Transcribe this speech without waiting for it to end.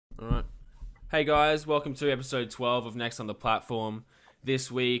Hey guys, welcome to episode 12 of Next on the Platform.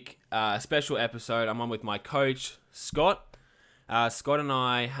 This week, a special episode. I'm on with my coach, Scott. Scott and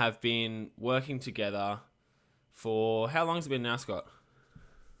I have been working together for how long has it been now, Scott?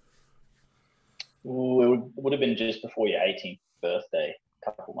 Ooh, it would have been just before your 18th birthday, a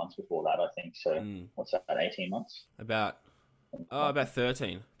couple of months before that, I think. So Mm, what's that, 18 months? about Something oh, like about that.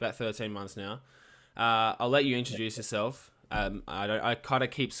 13, about 13 months now. I'll let you Yeah. introduce yourself. I kind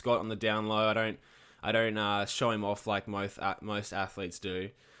of keep Scott on the down low. I don't show him off like most athletes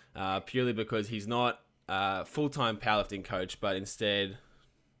do, purely because he's not a full time powerlifting coach, but instead,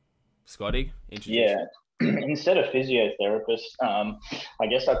 Scotty, introduce Yeah. Instead of physiotherapist, I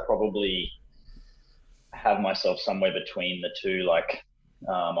guess I'd probably have myself somewhere between the two. I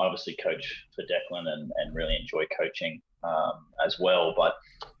obviously coach for Declan and really enjoy coaching as well. But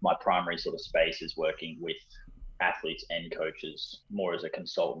my primary sort of space is working with athletes and coaches more as a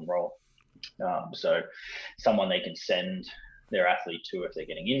consultant role. So someone they can send their athlete to if they're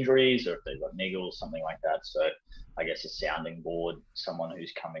getting injuries or if they've got niggles, something like that. So I guess a sounding board, someone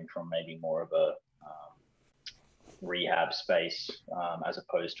who's coming from maybe more of a rehab space as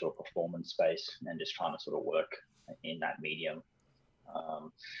opposed to a performance space and just trying to sort of work in that medium.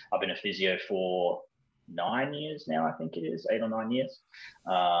 I've been a physio for 9 years now, I think it is 8 or 9 years.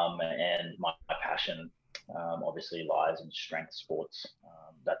 And my passion obviously lies in strength sports.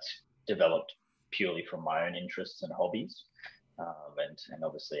 That's developed purely from my own interests and hobbies. And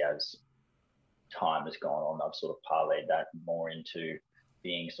obviously, as time has gone on, I've sort of parlayed that more into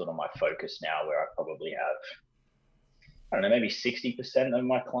being sort of my focus now, where I probably have, I don't know, maybe 60% of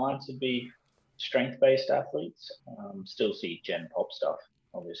my clients would be strength based athletes. Still see Gen Pop stuff,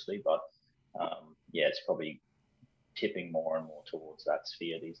 obviously, but yeah, it's probably tipping more and more towards that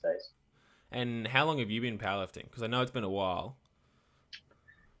sphere these days. And how long have you been powerlifting? Because I know it's been a while.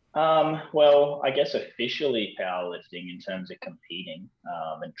 Well, I guess officially powerlifting in terms of competing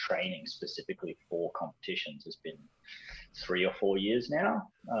and training specifically for competitions has been 3 or 4 years now.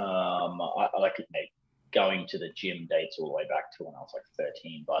 I like it, going to the gym dates all the way back to when I was like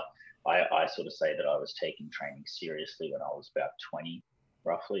 13, but I sort of say that I was taking training seriously when I was about 20,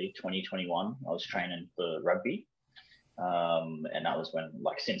 roughly 2021. I was training for rugby. And that was when,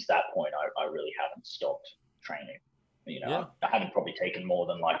 like, since that point, I really haven't stopped training. Yeah. I haven't probably taken more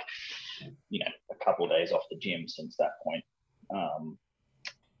than like, a couple of days off the gym since that point. Um,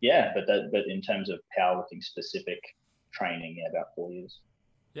 yeah, but in terms of powerlifting specific training, yeah, about 4 years.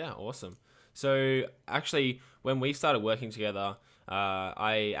 Yeah, awesome. So actually, when we started working together,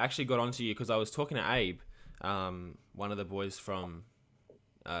 I actually got onto you because I was talking to Abe, one of the boys from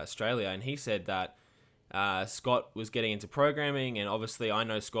Australia, and he said that Scott was getting into programming, and obviously I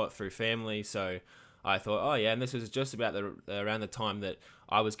know Scott through family, so I thought, oh yeah, and this was just about around the time that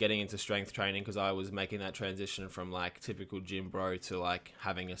I was getting into strength training because I was making that transition from like typical gym bro to like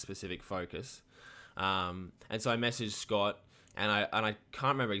having a specific focus. And so I messaged Scott, and I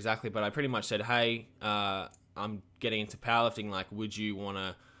can't remember exactly, but I pretty much said, hey, I'm getting into powerlifting. Like, would you want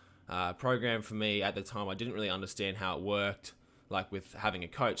to program for me? At the time, I didn't really understand how it worked, like with having a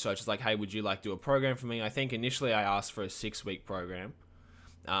coach. So I was just like, hey, would you like do a program for me? I think initially I asked for a 6 week program.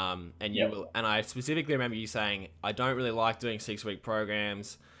 And you Yep. will, and I specifically remember you saying, I don't really like doing 6 week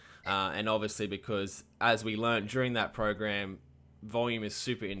programs. And obviously, because as we learned during that program, volume is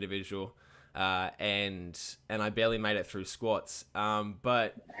super individual. And I barely made it through squats.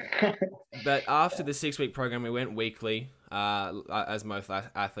 But after Yeah. the 6 week program, we went weekly, as most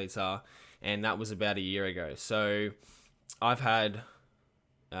athletes are, and that was about a year ago. So I've had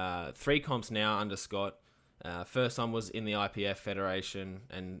 3 comps now under Scott. First one was in the IPF Federation,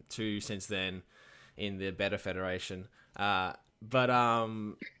 and two since then in the Better Federation. But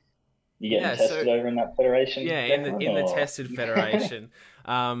You getting yeah, so tested over in that federation, yeah, in the Declan, in the or? tested federation.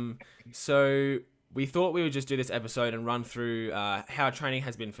 Um, so we thought we would just do this episode and run through how training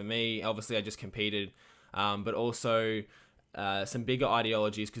has been for me. Obviously, I just competed, but also some bigger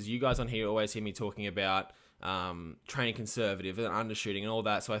ideologies because you guys on here always hear me talking about training conservative and undershooting and all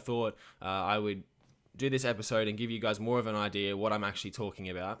that. So I thought I would do this episode and give you guys more of an idea what I'm actually talking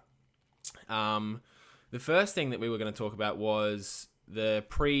about. Um, the first thing that we were going to talk about was the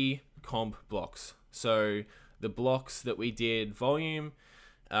pre-comp blocks. So the blocks that we did volume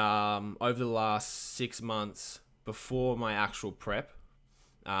over the last 6 months before my actual prep,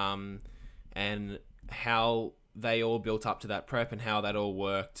 um, and how they all built up to that prep and how that all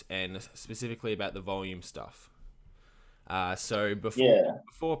worked, and specifically about the volume stuff. So Yeah.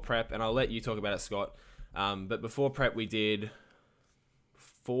 before prep, and I'll let you talk about it, Scott. But before prep, we did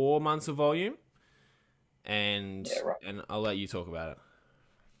 4 months of volume, and Yeah. Right. and I'll let you talk about it.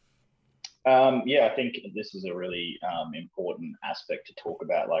 Yeah, I think this is a really important aspect to talk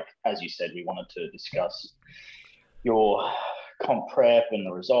about. Like, as you said, we wanted to discuss your comp prep and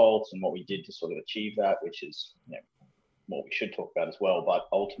the results and what we did to sort of achieve that, which is, what we should talk about as well. But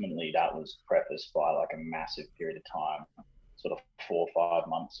ultimately, that was prefaced by like a massive period of time, sort of 4 or 5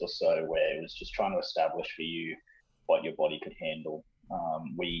 months or so, where it was just trying to establish for you what your body could handle.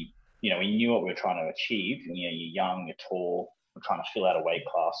 We knew what we were trying to achieve. You're young, you're tall, we're trying to fill out a weight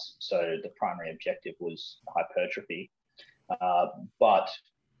class. So the primary objective was hypertrophy. But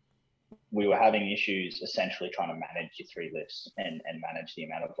we were having issues essentially trying to manage your three lifts and manage the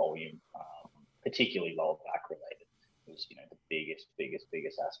amount of volume, particularly lower back related. It was, the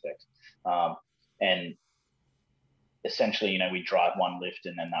biggest aspect. And essentially, we drive one lift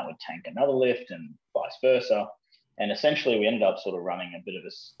and then that would tank another lift and vice versa. And essentially we ended up sort of running a bit of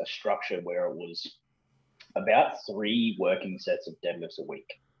a structure where it was about 3 working sets of deadlifts a week,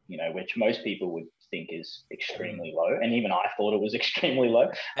 which most people would think is extremely low. And even I thought it was extremely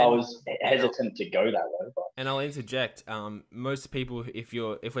low. I was hesitant to go that low. But... And I'll interject. Most people,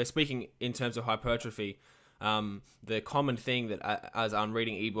 if we're speaking in terms of hypertrophy, the common thing that as I'm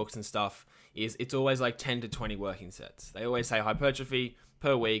reading ebooks and stuff is it's always like 10 to 20 working sets. They always say hypertrophy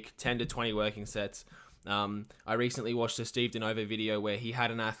per week, 10 to 20 working sets. I recently watched a Steve Denova video where he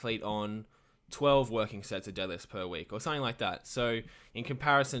had an athlete on 12 working sets of deadlifts per week or something like that. So in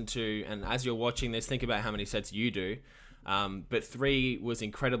comparison to, and as you're watching this, think about how many sets you do. But 3 was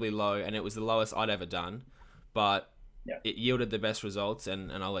incredibly low and it was the lowest I'd ever done, but it yielded the best results,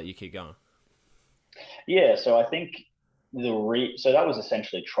 and I'll let you keep going. Yeah, so I think so that was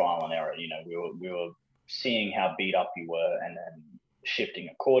essentially trial and error. We were seeing how beat up you were and then shifting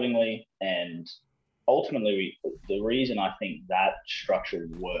accordingly. And ultimately, the reason I think that structure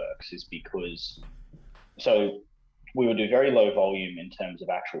works is because, so we would do very low volume in terms of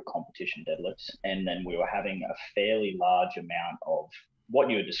actual competition deadlifts, and then we were having a fairly large amount of what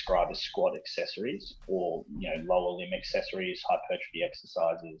you would describe as squat accessories, or lower limb accessories, hypertrophy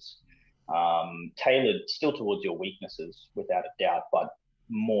exercises, tailored still towards your weaknesses without a doubt, but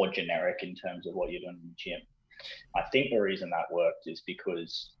more generic in terms of what you're doing in the gym. I think the reason that worked is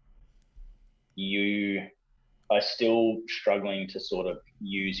because you are still struggling to sort of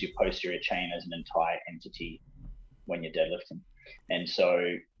use your posterior chain as an entire entity when you're deadlifting. And so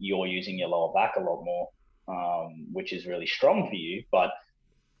you're using your lower back a lot more, which is really strong for you. But,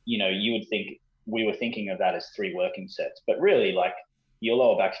 you would think, we were thinking of that as 3 working sets, but really like your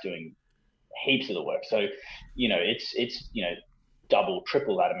lower back's doing heaps of the work. So, it's double,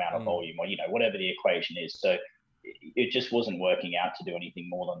 triple that amount of volume, or, whatever the equation is. So it just wasn't working out to do anything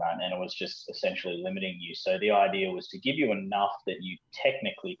more than that. And it was just essentially limiting you. So the idea was to give you enough that you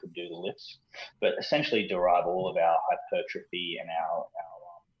technically could do the lifts, but essentially derive all of our hypertrophy and our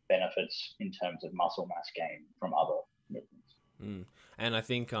benefits in terms of muscle mass gain from other movements. And I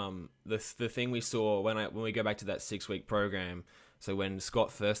think the thing we saw when we go back to that 6-week program, so when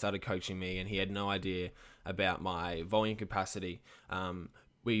Scott first started coaching me and he had no idea about my volume capacity,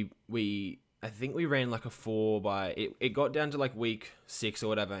 I think we ran like a 4 by, it got down to like week 6 or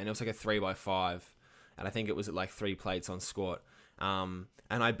whatever, and it was like a 3 by 5, and I think it was at like 3 plates on squat. And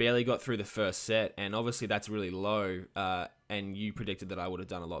I barely got through the first set, and obviously that's really low, and you predicted that I would have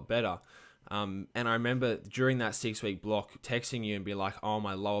done a lot better. And I remember during that 6-week block texting you and be like, oh,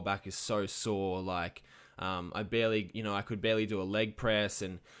 my lower back is so sore, like, I could barely do a leg press,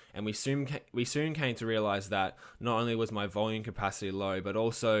 and we soon came to realize that not only was my volume capacity low, but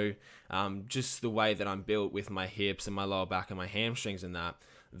also just the way that I'm built with my hips and my lower back and my hamstrings and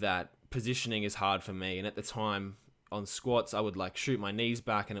that positioning is hard for me. And at the time on squats, I would like shoot my knees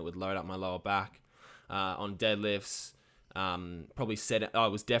back and it would load up my lower back. On deadlifts, I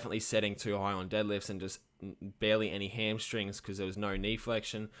was definitely setting too high on deadlifts and just barely any hamstrings because there was no knee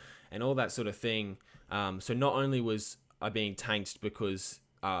flexion and all that sort of thing. So not only was I being tanked because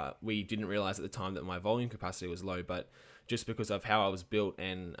we didn't realize at the time that my volume capacity was low, but just because of how I was built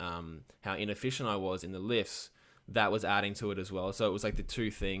and how inefficient I was in the lifts, that was adding to it as well. So it was like the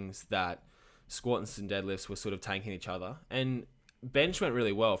two things that squats and deadlifts were sort of tanking each other. And bench went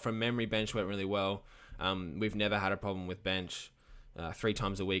really well. From memory, bench went really well. We've never had a problem with bench 3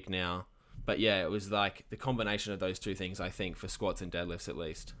 times a week now. But yeah, it was like the combination of those two things, I think, for squats and deadlifts at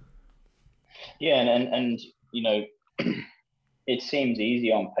least. Yeah, and it seems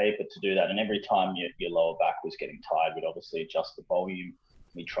easy on paper to do that. And every time your lower back was getting tired, we'd obviously adjust the volume.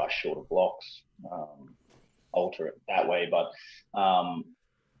 We try shorter blocks, alter it that way. But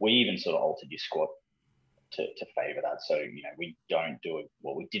we even sort of altered your squat to favor that. So,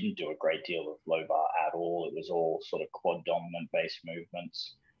 we didn't do a great deal of low bar at all. It was all sort of quad dominant based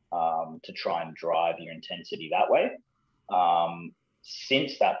movements. to try and drive your intensity that way.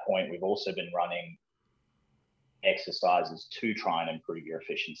 Since that point, we've also been running exercises to try and improve your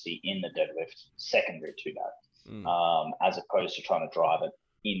efficiency in the deadlift secondary to that, as opposed to trying to drive it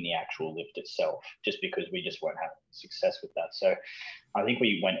in the actual lift itself, just because we just weren't having success with that. So I think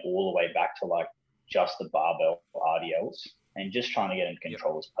we went all the way back to like just the barbell RDLs and just trying to get in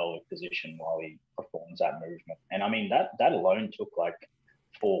control his pelvic position while he performs that movement. And I mean, that alone took like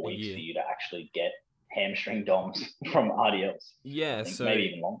 4 weeks for you to actually get hamstring DOMs from RDLs. Yeah, so maybe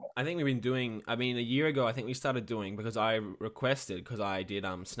even longer. I think we've been doing, I mean, a year ago, I think we started doing, because I requested, because I did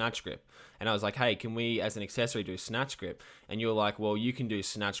snatch grip. And I was like, hey, can we, as an accessory, do snatch grip? And you were like, well, you can do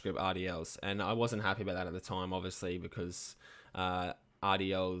snatch grip RDLs. And I wasn't happy about that at the time, obviously, because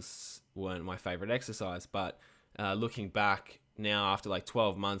RDLs weren't my favorite exercise. But looking back now, after like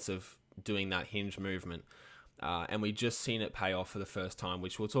 12 months of doing that hinge movement, and we just seen it pay off for the first time,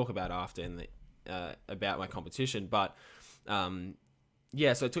 which we'll talk about after in the about my competition. But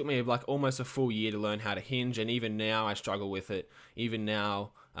yeah, so it took me like almost a full year to learn how to hinge, and even now I struggle with it. Even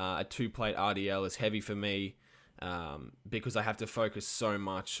now, a 2-plate RDL is heavy for me, because I have to focus so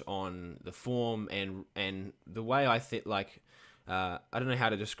much on the form and the way I think. Like I don't know how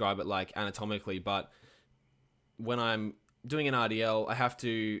to describe it like anatomically, but when I'm doing an RDL, I have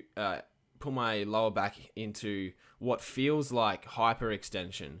to put my lower back into what feels like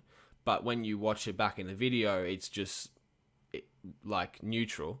hyperextension. But when you watch it back in the video, it's just like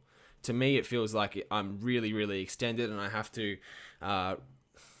neutral. To me, it feels like I'm really, really extended, and I have to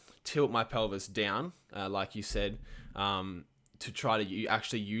tilt my pelvis down, like you said, to try to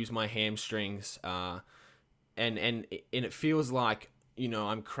actually use my hamstrings. And it feels like, you know,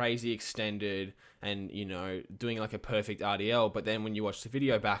 I'm crazy extended and, you know, doing like a perfect RDL. But then when you watch the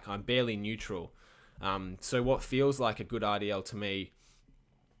video back, I'm barely neutral. So what feels like a good RDL to me,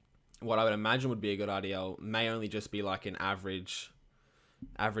 what I would imagine would be a good RDL, may only just be like an averagely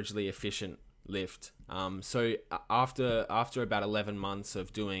efficient lift. So after about 11 months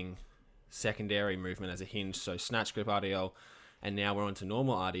of doing secondary movement as a hinge, so snatch grip RDL, and now we're on to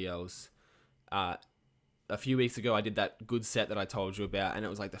normal RDLs, a few weeks ago I did that good set that I told you about, and it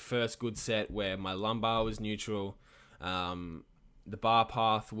was like the first good set where my lumbar was neutral, the bar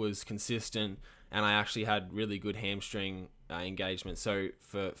path was consistent, and I actually had really good hamstring engagement. So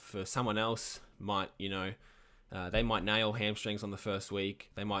for someone else, might, you know, they might nail hamstrings on the first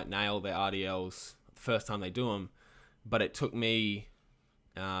week, they might nail their RDLs the first time they do them, but it took me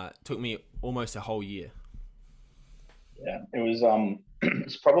almost a whole year. Yeah, it was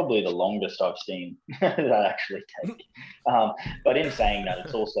it's probably the longest I've seen that actually take. But in saying that,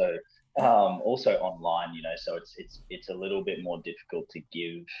 it's also online, you know, so it's a little bit more difficult to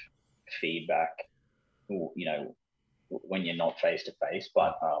give feedback, you know, when you're not face to face.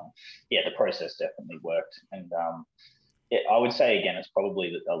 But yeah, the process definitely worked, and I would say again, it's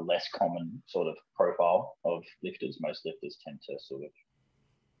probably a less common sort of profile of lifters. Most lifters tend to sort of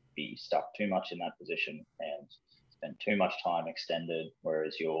be stuck too much in that position and spend too much time extended,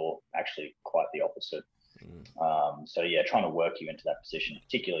 whereas you're actually quite the opposite. So yeah, trying to work you into that position,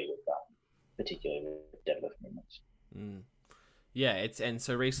 particularly with deadlift movements. Yeah, and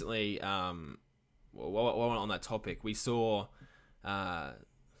so recently, while on that topic, we saw,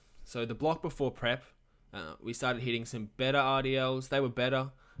 so the block before prep, we started hitting some better RDLs. They were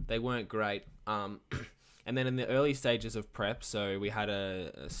better. They weren't great. And then in the early stages of prep, so we had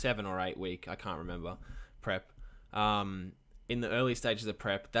a 7 or 8 week, I can't remember, prep. In the early stages of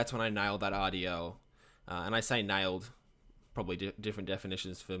prep, that's when I nailed that RDL. And I say nailed, probably different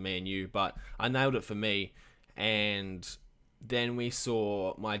definitions for me and you, but I nailed it for me. And then we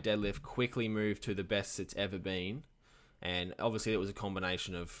saw my deadlift quickly move to the best it's ever been. And obviously it was a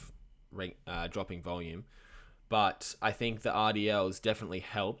combination of dropping volume. But I think the RDLs definitely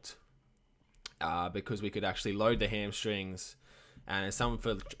helped because we could actually load the hamstrings. And as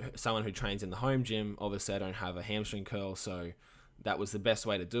someone who trains in the home gym, obviously I don't have a hamstring curl, so that was the best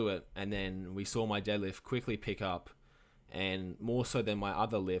way to do it. And then we saw my deadlift quickly pick up, and more so than my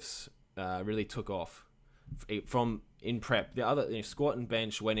other lifts, really took off from in prep. The other, you know, squat and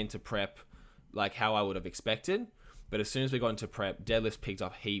bench went into prep like how I would have expected, but as soon as we got into prep, deadlifts picked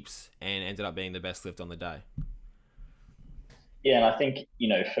up heaps and ended up being the best lift on the day. Yeah, and I think, you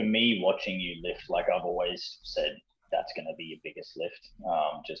know, for me, watching you lift, like I've always said, that's going to be your biggest lift,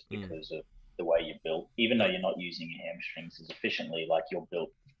 just because of the way you're built. Even though you're not using your hamstrings as efficiently, like you're built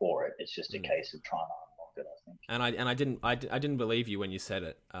for it. It's just a case of trying to unlock it, I think. And I didn't believe you when you said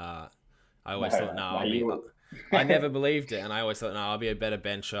it. I always thought, I never believed it, and I always thought, no, I'll be a better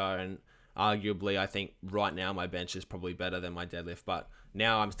bencher, and arguably, I think right now my bench is probably better than my deadlift. But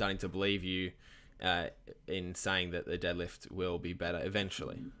now I'm starting to believe you in saying that the deadlift will be better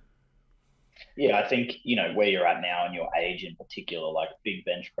eventually. Yeah, I think, where you're at now and your age in particular, like big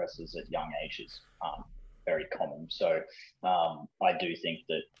bench presses at young ages aren't very common. So I do think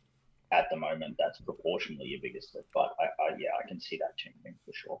that at the moment that's proportionally your biggest lift. But I can see that changing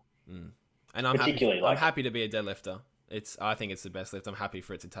for sure. And I'm happy. Particularly I'm like, happy to be a deadlifter. I think it's the best lift. I'm happy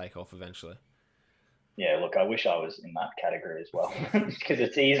for it to take off eventually. yeah, look, I wish I was in that category as well because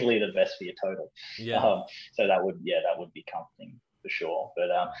it's easily the best for your total. Yeah. So that would be comforting for sure. But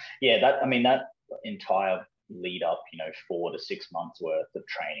that entire lead up, 4 to 6 months worth of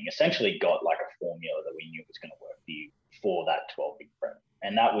training essentially got like a formula that we knew was going to work for you for that 12 week prep,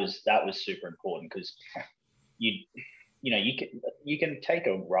 and that was super important because you you can take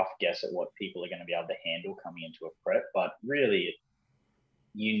a rough guess at what people are going to be able to handle coming into a prep, but really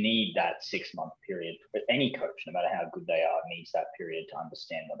you need that 6 month period. But any coach, no matter how good they are, needs that period to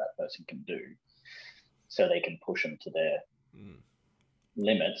understand what that person can do, so they can push them to their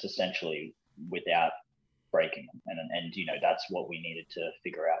limits essentially without breaking them. And that's what we needed to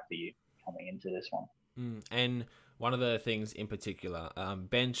figure out for you coming into this one. And one of the things in particular,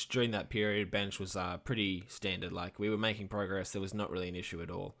 bench during that period, bench was pretty standard. Like we were making progress. There was not really an issue at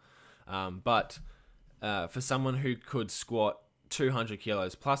all. But for someone who could squat 200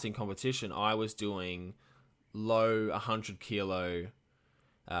 kilos plus in competition, I was doing low 100 kilo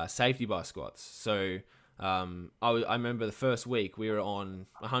safety bar squats. So I remember the first week we were on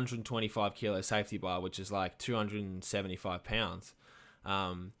 125 kilo safety bar, which is like 275 pounds.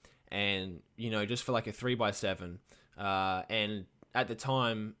 And just for like a 3x7, and at the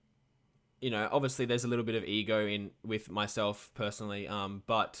time, obviously there's a little bit of ego in with myself personally,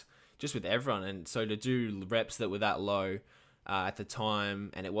 but just with everyone. And so to do reps that were that low at the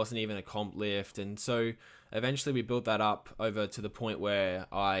time, and it wasn't even a comp lift, and so eventually we built that up over to the point where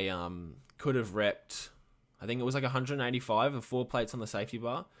I could have repped, I think it was like 185 of 4 plates on the safety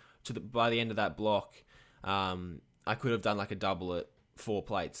bar. By the end of that block, I could have done like a double at 4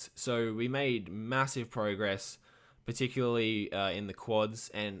 plates. So we made massive progress, particularly in the quads.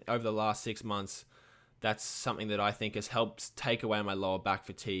 And over the last 6 months, that's something that I think has helped take away my lower back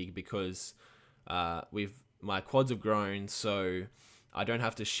fatigue, because my quads have grown, so I don't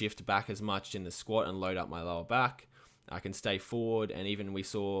have to shift back as much in the squat and load up my lower back. I can stay forward, and even we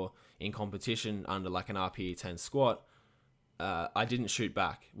saw in competition under like an RPE 10 squat, I didn't shoot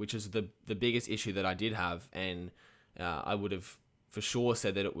back, which is the biggest issue that I did have, and I would have for sure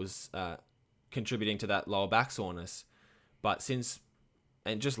said that it was contributing to that lower back soreness. But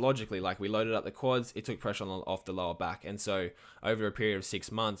and just logically, like we loaded up the quads, it took pressure off the lower back, and so over a period of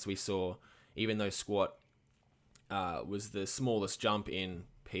 6 months, we saw, even though squat was the smallest jump in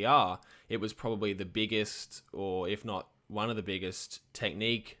PR, it was probably the biggest, or if not one of the biggest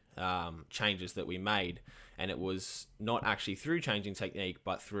technique changes that we made. And it was not actually through changing technique,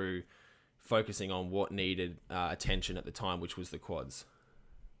 but through focusing on what needed attention at the time, which was the quads.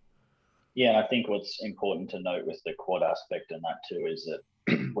 Yeah, and I think what's important to note with the quad aspect and that too is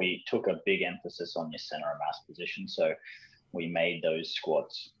that we took a big emphasis on your center of mass position. So we made those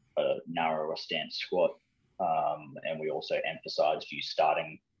squats a narrower stance squat, and we also emphasized you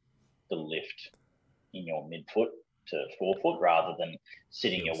starting the lift in your midfoot to forefoot rather than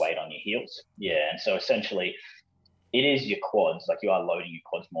sitting your weight on your heels. Yeah, and so essentially it is your quads, like you are loading your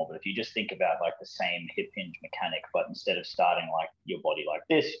quads more, but if you just think about like the same hip hinge mechanic, but instead of starting like your body like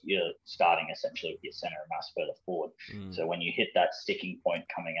this, you're starting essentially with your center of mass further forward. So when you hit that sticking point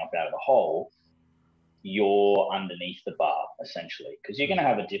coming up out of the hole, you're underneath the bar essentially, because you're going to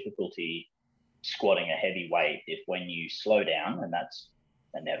have a difficulty squatting a heavy weight if, when you slow down, and that's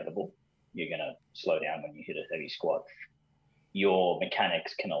inevitable, you're going to slow down when you hit a heavy squat, your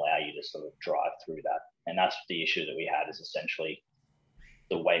mechanics can allow you to sort of drive through that. And that's the issue that we had, is essentially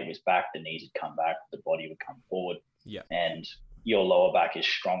the weight was back, the knees would come back, the body would come forward. Yeah. And your lower back is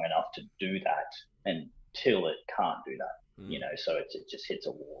strong enough to do that until it can't do that. So it just hits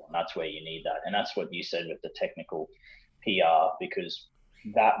a wall, and that's where you need that. And that's what you said with the technical PR, because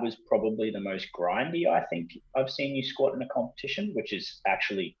that was probably the most grindy I think I've seen you squat in a competition, which is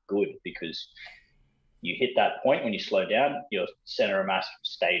actually good, because you hit that point when you slow down, your center of mass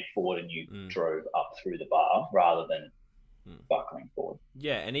stayed forward and you drove up through the bar rather than buckling forward.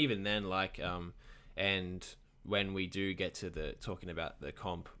 Yeah, and even then, like, and when we do get to talking about the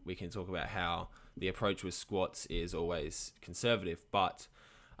comp, we can talk about how the approach with squats is always conservative. But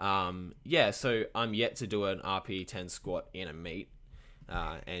so I'm yet to do an RPE 10 squat in a meet,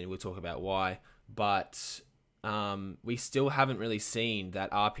 and we'll talk about why. But we still haven't really seen that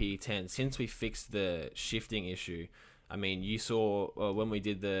RPE 10 since we fixed the shifting issue. I mean, you saw when we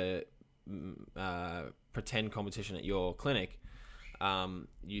did the pretend competition at your clinic.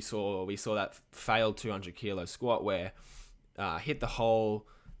 We saw that failed 200 kilo squat where hit the hole.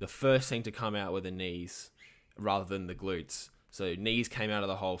 The first thing to come out were the knees rather than the glutes. So knees came out of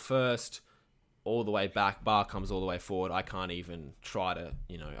the hole first, all the way back. Bar comes all the way forward. I can't even try to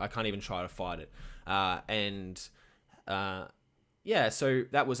fight it. Yeah, so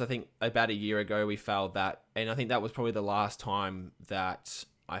that was, I think, about a year ago we failed that. And I think that was probably the last time that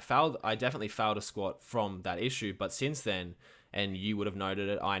I failed. I definitely failed a squat from that issue. But since then, and you would have noted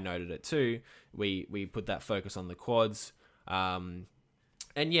it, I noted it too, we put that focus on the quads. And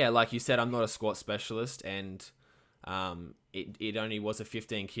yeah, like you said, I'm not a squat specialist, and it only was a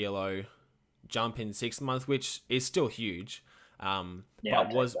 15 kilo jump in 6 months, which is still huge. But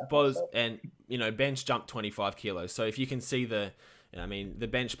bench jumped 25 kilos. So if you can see the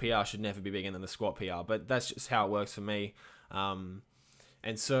bench PR should never be bigger than the squat PR, but that's just how it works for me.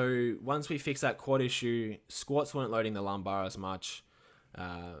 And so once we fixed that quad issue, squats weren't loading the lumbar as much.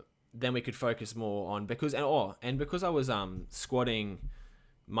 Then we could focus more on because I was squatting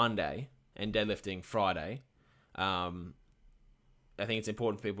Monday and deadlifting Friday. I think it's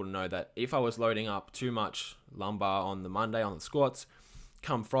important for people to know that if I was loading up too much lumbar on the Monday on the squats,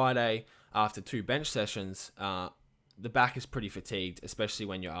 come Friday after 2 bench sessions, the back is pretty fatigued, especially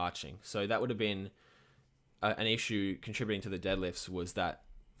when you're arching. So that would have been an issue contributing to the deadlifts, was that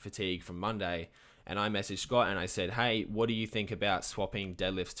fatigue from Monday. And I messaged Scott and I said, hey, what do you think about swapping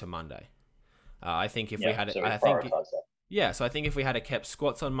deadlifts to Monday? I think if we had so I think if we had kept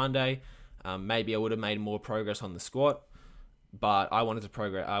squats on Monday, maybe I would have made more progress on the squat. But I wanted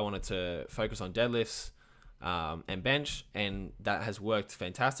to focus on deadlifts and bench, and that has worked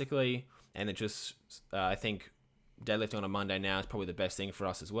fantastically. And it just, I think deadlifting on a Monday now is probably the best thing for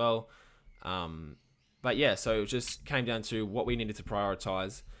us as well. But yeah, so it just came down to what we needed to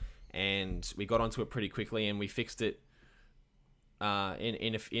prioritize, and we got onto it pretty quickly, and we fixed it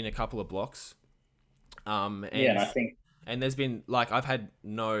in a couple of blocks. And I think, and there's been I've had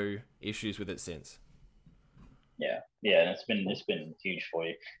no issues with it since. Yeah, and it's been huge for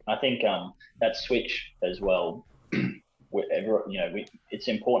you. I think that switch as well. It's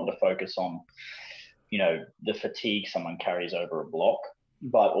important to focus on, the fatigue someone carries over a block,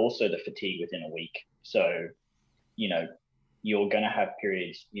 but also the fatigue within a week. So, you're going to have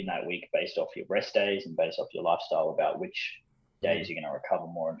periods in that week based off your rest days and based off your lifestyle about which days you're going to recover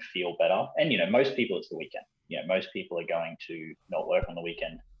more and feel better. And, most people, it's the weekend. Most people are going to not work on the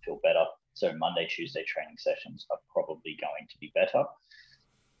weekend, feel better. So Monday, Tuesday training sessions are probably going to be better.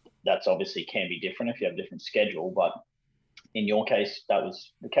 That's obviously can be different if you have a different schedule, but in your case, that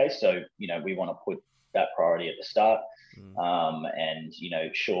was the case. So, we want to put that priority at the start. And,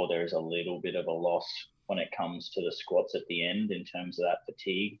 sure, there is a little bit of a loss when it comes to the squats at the end in terms of that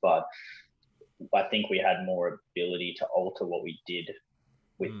fatigue, but I think we had more ability to alter what we did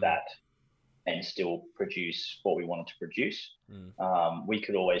with that and still produce what we wanted to produce. We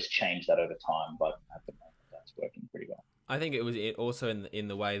could always change that over time, but at the moment that's working pretty well. I think it was also in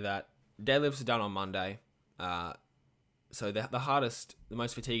the way that deadlifts are done on Monday. So the hardest, the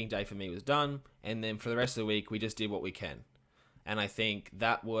most fatiguing day for me was done. And then for the rest of the week, we just did what we can. And I think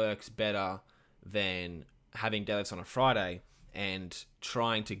that works better than having deadlifts on a Friday and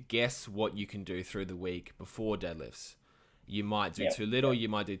trying to guess what you can do through the week before deadlifts. You might do too little, you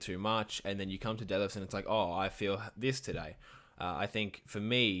might do too much, and then you come to deadlifts and it's like, oh, I feel this today. I think for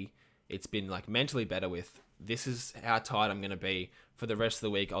me, it's been mentally better with, this is how tight I'm going to be. For the rest of the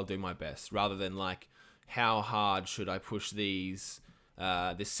week, I'll do my best, rather than how hard should I push this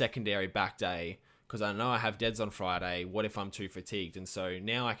secondary back day, because I know I have deads on Friday. What if I'm too fatigued? And so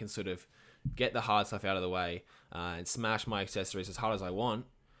now I can sort of get the hard stuff out of the way and smash my accessories as hard as I want,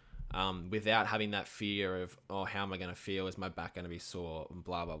 without having that fear of, oh, how am I going to feel? Is my back going to be sore? And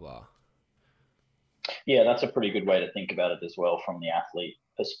blah, blah, blah. Yeah, that's a pretty good way to think about it as well from the athlete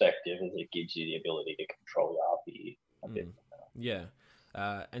perspective, as it gives you the ability to control your RPE a bit.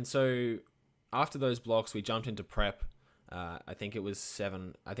 Yeah. And so after those blocks, we jumped into prep. I think it was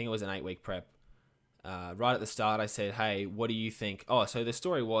an 8-week prep. Right at the start, I said, hey, what do you think? Oh, so the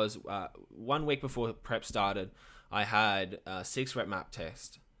story was 1 week before prep started, I had a 6 rep max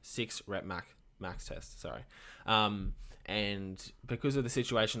test. Sorry. And because of the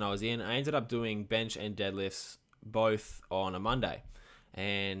situation I was in, I ended up doing bench and deadlifts both on a Monday.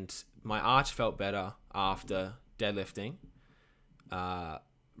 And my arch felt better after deadlifting,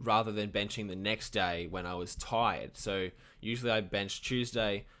 rather than benching the next day when I was tired. So usually I bench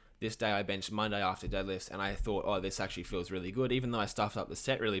Tuesday. This day I benched Monday after deadlifts, and I thought, oh, this actually feels really good, even though I stuffed up the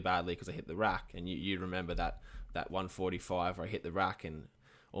set really badly because I hit the rack. And you remember that that 145 where I hit the rack and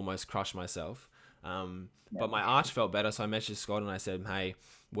almost crushed myself. But my arch felt better, so I messaged Scott and I said, hey,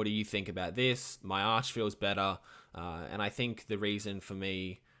 what do you think about this? My arch feels better. And I think the reason for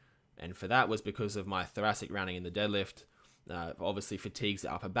me and for that was because of my thoracic rounding in the deadlift. Obviously fatigues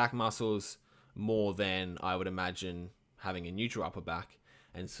the upper back muscles more than I would imagine having a neutral upper back.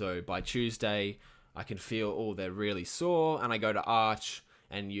 And so by Tuesday, I can feel, oh, they're really sore, and I go to arch,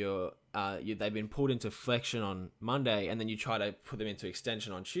 and they've been pulled into flexion on Monday, and then you try to put them into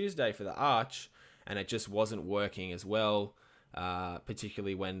extension on Tuesday for the arch, and it just wasn't working as well,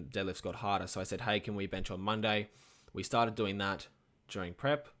 particularly when deadlifts got harder. So I said, hey, can we bench on Monday? We started doing that during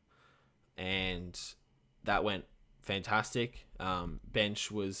prep, and that went fantastic.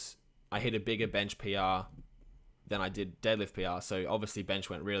 I hit a bigger bench PR than I did deadlift PR, so obviously bench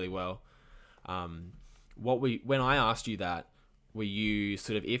went really well. When I asked you that, were you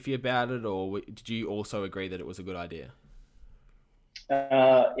sort of iffy about it, or did you also agree that it was a good idea?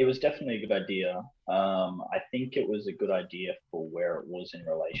 It was definitely a good idea. I think it was a good idea for where it was in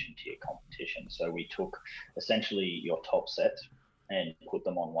relation to your competition. So we took essentially your top set and put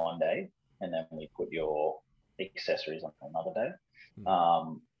them on one day, and then we put your accessories on another day.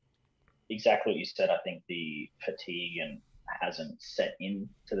 Exactly what you said. I think the fatigue and hasn't set in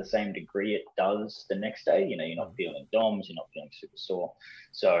to the same degree it does the next day. You know, you're not feeling DOMs, you're not feeling super sore,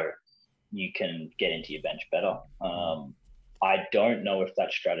 so you can get into your bench better. I don't know if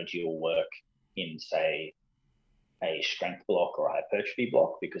that strategy will work in, say, a strength block or a hypertrophy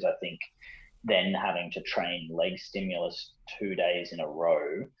block, because I think then having to train leg stimulus 2 days in a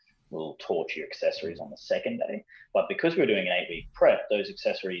row will torture your accessories on the second day. But because we're doing an 8-week prep, those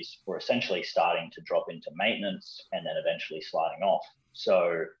accessories were essentially starting to drop into maintenance and then eventually sliding off.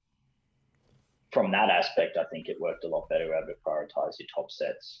 So from that aspect, I think it worked a lot better. We were able to prioritize your top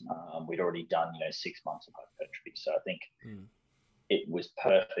sets. We'd already done, 6 months of hypertrophy. So I think it was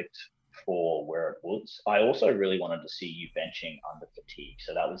perfect for where it was. I also really wanted to see you benching under fatigue.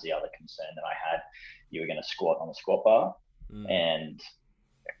 So that was the other concern that I had. You were going to squat on the squat bar, and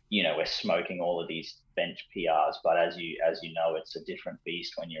we're smoking all of these bench PRs, but as you know, it's a different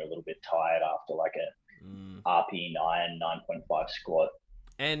beast when you're a little bit tired after like a RP 9.5 squat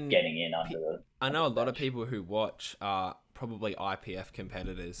and getting in under I know a lot of people who watch are probably IPF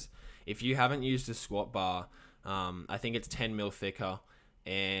competitors. If you haven't used a squat bar, I think it's 10 mil thicker,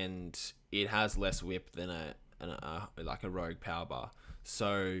 and it has less whip than a Rogue power bar.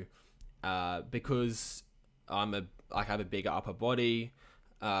 So because I have a bigger upper body,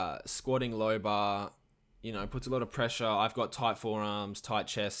 squatting low bar, puts a lot of pressure. I've got tight forearms, tight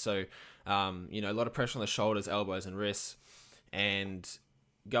chest, so a lot of pressure on the shoulders, elbows, and wrists. And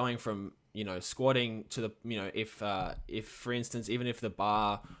going from squatting to the if for instance, even if the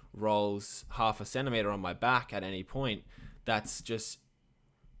bar rolls half a centimeter on my back at any point, that's just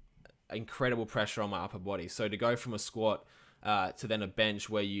incredible pressure on my upper body. So to go from a squat to then a bench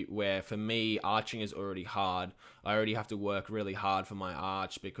where for me arching is already hard, I already have to work really hard for my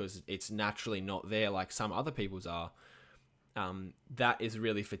arch because it's naturally not there like some other people's are. That is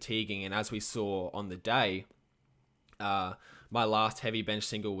really fatiguing. And as we saw on the day, my last heavy bench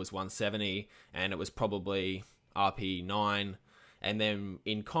single was 170, and it was probably RP 9. And then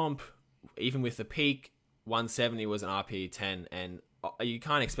in comp, even with the peak, 170 was an RP 10, and you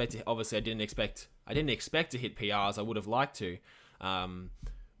can't expect it. Obviously, I didn't expect to hit PRs. I would have liked to,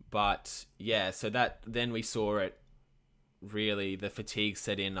 but yeah. So that then we saw it really, the fatigue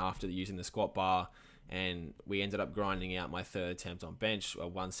set in after using the squat bar, and we ended up grinding out my third attempt on bench,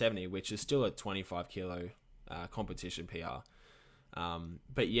 170, which is still a 25 kilo competition PR.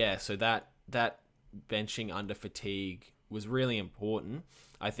 But yeah, so that benching under fatigue was really important.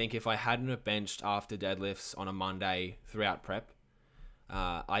 I think if I hadn't have benched after deadlifts on a Monday throughout prep,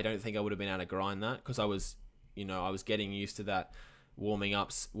 I don't think I would have been able to grind that, because I was getting used to that.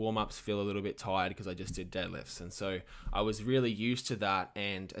 Warm-ups feel a little bit tired because I just did deadlifts, and so I was really used to that,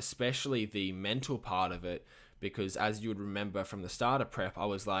 and especially the mental part of it, because as you would remember from the start of prep, I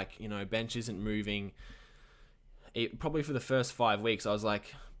was like, bench isn't moving. Probably for the first 5 weeks, I was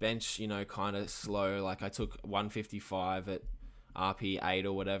like, bench, kind of slow. Like I took 155 at RP 8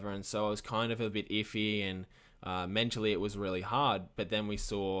 or whatever, and so I was kind of a bit iffy, and mentally it was really hard. But then we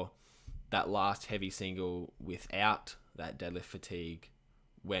saw that last heavy single without that deadlift fatigue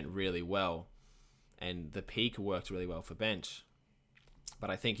went really well, and the peak worked really well for bench. But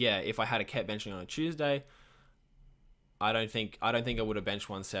I think, yeah, if I had kept benching on a Tuesday, I don't think I would have benched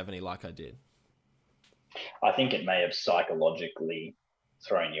 170 like I did. I think it may have psychologically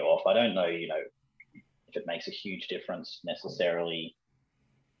thrown you off. I don't know, if it makes a huge difference necessarily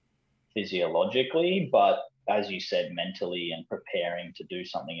physiologically, but as you said, mentally and preparing to do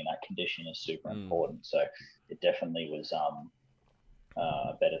something in that condition is super important. So it definitely was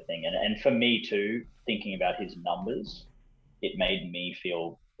a better thing. And for me too, thinking about his numbers, it made me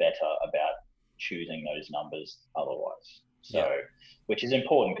feel better about choosing those numbers otherwise. So, Yeah. which is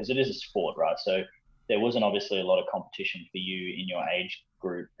important because it is a sport, right? So there wasn't obviously a lot of competition for you in your age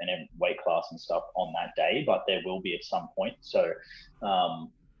group and weight class and stuff on that day, but there will be at some point. So,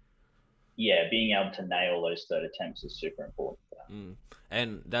 yeah, being able to nail those third attempts is super important for that.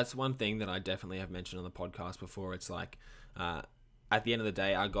 And that's one thing that I definitely have mentioned on the podcast before. It's like, at the end of the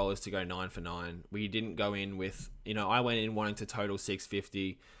day, our goal is to go 9 for 9. We didn't go in with, I went in wanting to total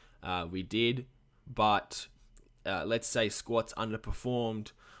 650. We did, but let's say squats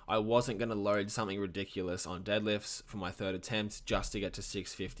underperformed. I wasn't going to load something ridiculous on deadlifts for my third attempt just to get to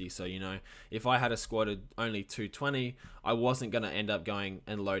 650. So, if I had a squatted only 220, I wasn't going to end up going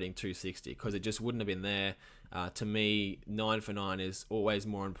and loading 260 because it just wouldn't have been there. To me, 9 for 9 is always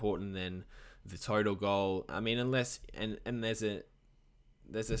more important than the total goal. I mean, unless, and there's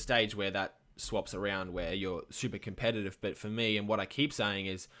a stage where that swaps around where you're super competitive. But for me, and what I keep saying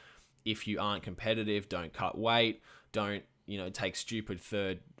is, if you aren't competitive, don't cut weight, don't, take stupid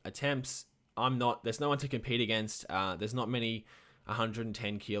third attempts. There's no one to compete against. There's not many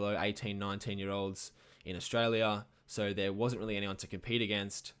 110 kilo, 18, 19-year-olds in Australia. So there wasn't really anyone to compete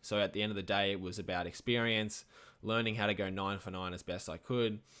against. So at the end of the day, it was about experience, learning how to go 9 for 9 as best I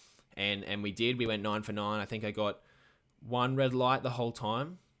could. And we did. We went 9 for 9. I think I got one red light the whole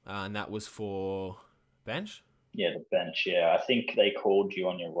time. And that was for bench. Yeah, the bench. Yeah, I think they called you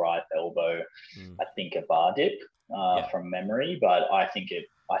on your right elbow. I think a bar dip from memory, but I think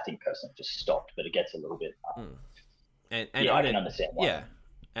personally just stopped. But it gets a little bit. And yeah, I can understand why. Yeah,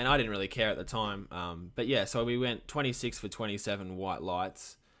 and I didn't really care at the time. But yeah, so we went 26 for 27 white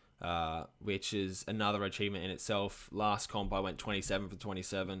lights, which is another achievement in itself. Last comp I went 27 for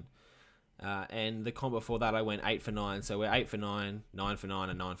 27. And the comp before that I went 8 for 9. So we're 8 for 9, 9 for 9,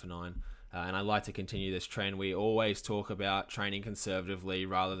 and 9 for 9. And I like to continue this trend. We always talk about training conservatively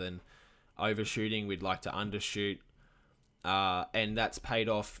rather than overshooting. We'd like to undershoot. And that's paid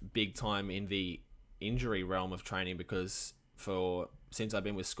off big time in the injury realm of training because since I've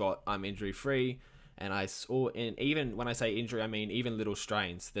been with Scott, I'm injury free. And even when I say injury, I mean even little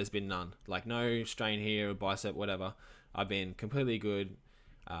strains. There's been none. Like no strain here, bicep, whatever. I've been completely good.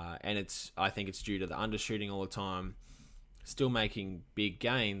 And I think it's due to the undershooting all the time. Still making big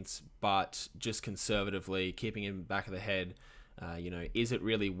gains, but just conservatively keeping in the back of the head, is it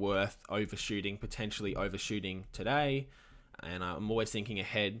really worth potentially overshooting today? And I'm always thinking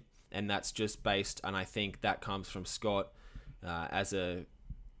ahead, and that's just based, and I think that comes from Scott as a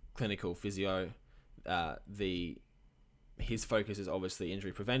clinical physio. His focus is obviously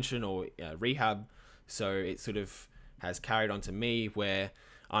injury prevention or rehab, so it sort of has carried on to me where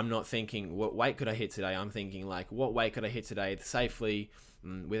I'm not thinking, what weight could I hit today? I'm thinking, like, what weight could I hit today safely,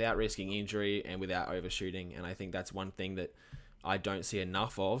 without risking injury and without overshooting? And I think that's one thing that I don't see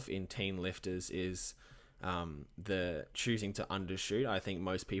enough of in teen lifters is the choosing to undershoot. I think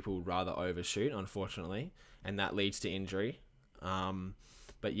most people rather overshoot, unfortunately, and that leads to injury.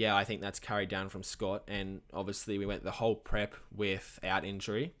 But yeah, I think that's carried down from Scott. And obviously we went the whole prep without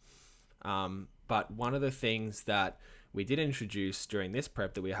injury. But one of the things that we did introduce during this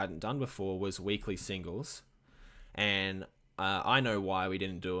prep that we hadn't done before was weekly singles. And I know why we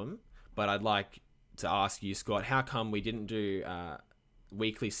didn't do them, but I'd like to ask you, Scott, how come we didn't do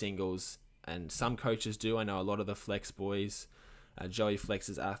weekly singles? And some coaches do. I know a lot of the Flex boys, Joey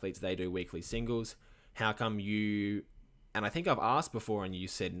Flex's athletes, they do weekly singles. How come and I think I've asked before and you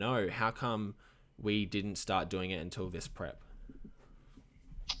said no, how come we didn't start doing it until this prep?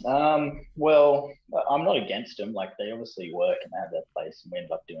 Well, I'm not against them. Like they obviously work and they have their place, and we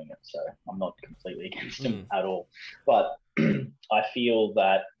ended up doing it. So I'm not completely against them at all. But I feel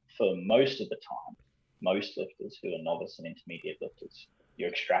that for most of the time, most lifters who are novice and intermediate lifters, you're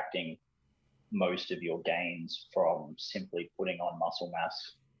extracting most of your gains from simply putting on muscle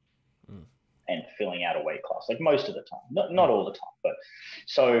mass and filling out a weight class. Like most of the time, not all the time, but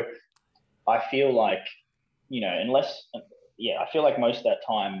so I feel like, I feel like most of that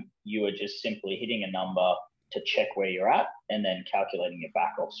time you are just simply hitting a number to check where you're at and then calculating your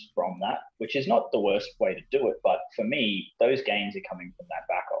back-offs from that, which is not the worst way to do it. But for me, those gains are coming from that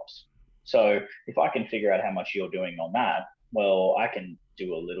back-offs. So if I can figure out how much you're doing on that, well, I can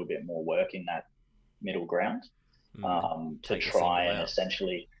do a little bit more work in that middle ground to try and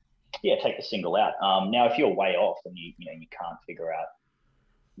essentially, take the single out. Now, if you're way off and you can't figure out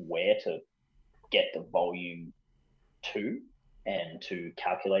where to get the volume to, and to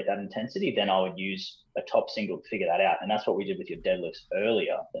calculate that intensity, then I would use a top single to figure that out. And that's what we did with your deadlifts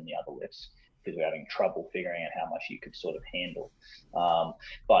earlier than the other lifts, because we're having trouble figuring out how much you could sort of handle.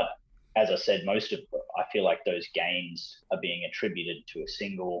 But as I said, I feel like those gains are being attributed to a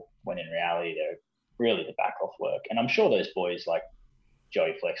single, when in reality they're really the back off work. And I'm sure those boys like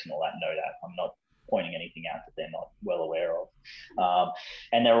Joey Flex and all that know that. I'm not pointing anything out that they're not well aware of.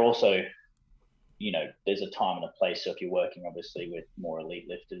 And they're also, there's a time and a place. So if you're working obviously with more elite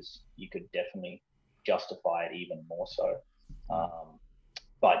lifters, you could definitely justify it even more so.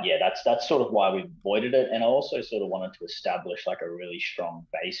 But yeah, that's sort of why we avoided it. And I also sort of wanted to establish like a really strong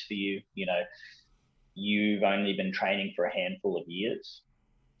base for you. You've only been training for a handful of years.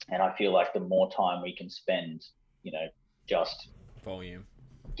 And I feel like the more time we can spend, just volume,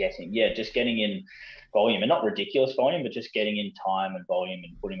 just getting in volume, and not ridiculous volume, but just getting in time and volume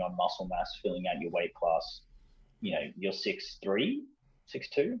and putting on muscle mass, filling out your weight class. You're 6'3",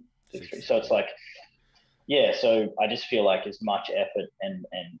 6'2", 6'3". So it's like, so I just feel like as much effort and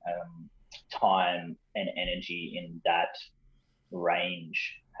time and energy in that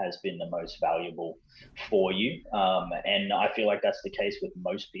range has been the most valuable for you. And I feel like that's the case with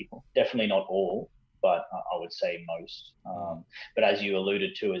most people. Definitely not all, but I would say most. But as you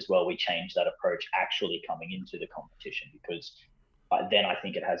alluded to as well, we changed that approach actually coming into the competition, because then I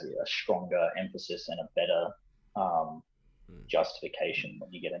think it has a stronger emphasis and a better justification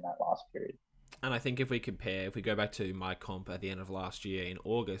when you get in that last period. And I think if we go back to my comp at the end of last year in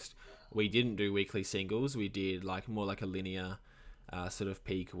August, we didn't do weekly singles. We did more like a linear sort of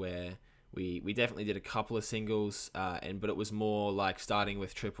peak where we definitely did a couple of singles, but it was more like starting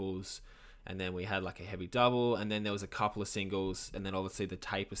with triples, and then we had like a heavy double, and then there was a couple of singles, and then obviously the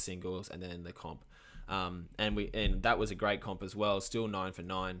taper singles, and then the comp. And that was a great comp as well, still 9 for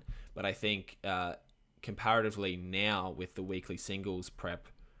 9. But I think comparatively now with the weekly singles prep,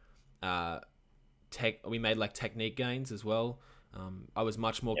 we made like technique gains as well. I was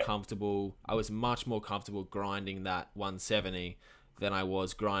much more comfortable. I was much more comfortable grinding that 170 than I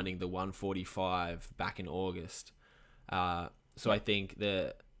was grinding the 145 back in August. So I think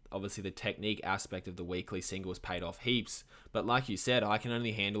obviously the technique aspect of the weekly singles paid off heaps. But like you said, I can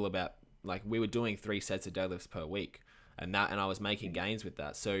only handle about, like, we were doing 3 sets of deadlifts per week, and I was making gains with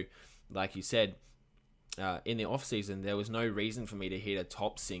that. So like you said, in the off season, there was no reason for me to hit a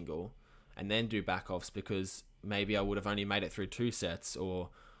top single and then do back offs, because maybe I would have only made it through 2 sets or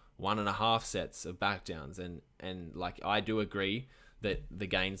 1.5 sets of back downs. And like, I do agree that the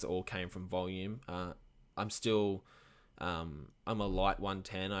gains all came from volume. I'm still, I'm a light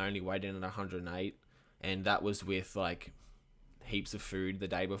 110. I only weighed in at 108, and that was with like heaps of food the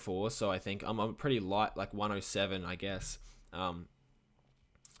day before. So I think I'm pretty light, like 107, I guess. And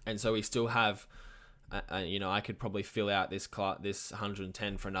so we still have, I could probably fill out this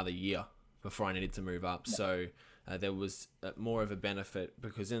 110 for another year before I needed to move up. So there was more of a benefit,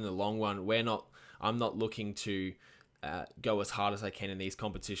 because in the long run, I'm not looking to go as hard as I can in these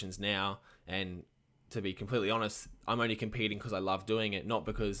competitions now. And to be completely honest, I'm only competing because I love doing it, not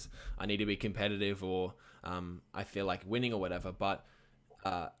because I need to be competitive or I feel like winning or whatever. But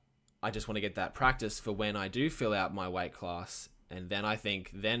I just want to get that practice for when I do fill out my weight class. And then I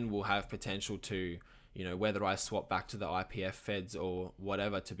think we'll have potential to, whether I swap back to the IPF feds or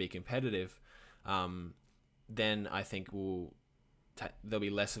whatever to be competitive, then I think there'll be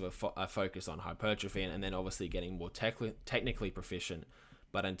less of a focus on hypertrophy, and then obviously getting more technically proficient.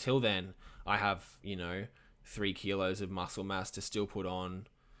 But until then, I have, 3 kilos of muscle mass to still put on,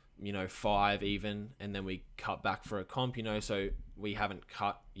 5 even, and then we cut back for a comp, so we haven't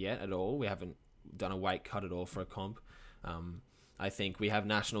cut yet at all. We haven't done a weight cut at all for a comp. I think we have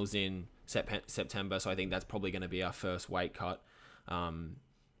nationals in September, so I think that's probably going to be our first weight cut.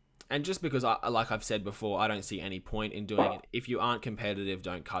 And just because, like I've said before, I don't see any point in doing it. If you aren't competitive,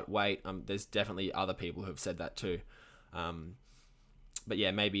 don't cut weight. There's definitely other people who've said that too. But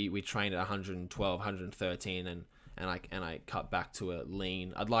yeah, maybe we train at 112, 113, and I cut back to a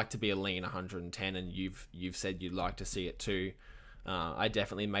lean. I'd like to be a lean 110, and you've said you'd like to see it too. I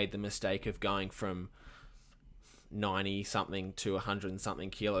definitely made the mistake of going from 90 something to 100 something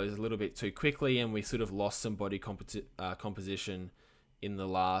kilos a little bit too quickly, and we sort of lost some body composition in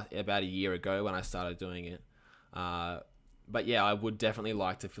about a year ago when I started doing it. But yeah, I would definitely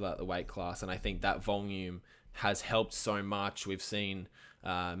like to fill out the weight class, and I think that volume has helped so much. We've seen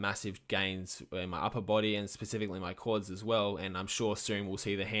massive gains in my upper body and specifically my quads as well, and I'm sure soon we'll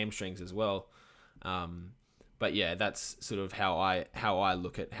see the hamstrings as well. But yeah, that's sort of how I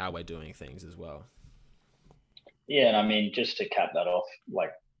look at how we're doing things as well. Yeah, and I mean, just to cap that off,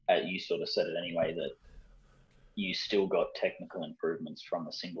 like you sort of said it anyway, that you still got technical improvements from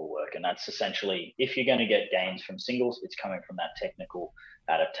the single work. And that's essentially, if you're going to get gains from singles, it's coming from that technical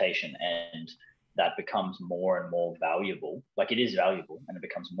adaptation. And that becomes more and more valuable. Like, it is valuable, and it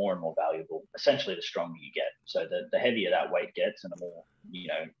becomes more and more valuable, essentially, the stronger you get. So the heavier that weight gets and the more,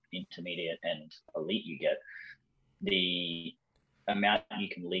 intermediate and elite you get, the amount you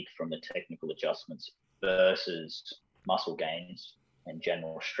can leak from the technical adjustments versus muscle gains and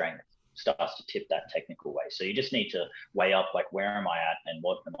general strength starts to tip that technical way. So you just need to weigh up, like, where am I at and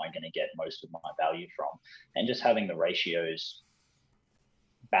what am I going to get most of my value from, and just having the ratios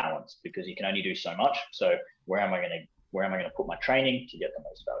balanced, because you can only do so much. So where am I going to put my training to get the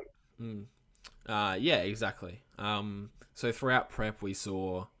most value? Yeah, exactly. So throughout prep, we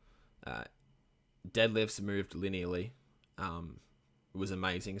saw deadlifts moved linearly. It was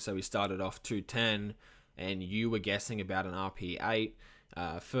amazing. So we started off 210, and you were guessing about an RP 8.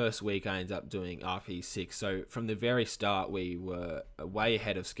 First week, I ended up doing RP 6. So from the very start, we were way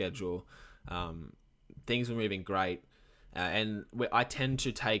ahead of schedule. Things were moving great. And I tend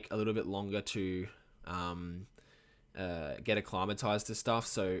to take a little bit longer to get acclimatized to stuff.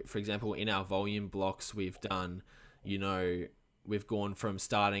 So, for example, in our volume blocks, we've done, we've gone from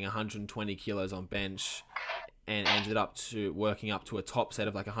starting 120 kilos on bench and ended up to working up to a top set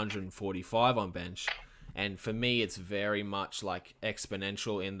of like 145 on bench. And for me, it's very much like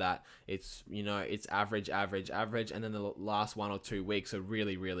exponential in that it's, it's average, and then the last 1 or 2 weeks are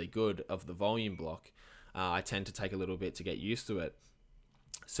really, really good of the volume block. I tend to take a little bit to get used to it.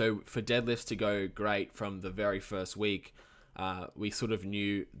 So for deadlifts to go great from the very first week, we sort of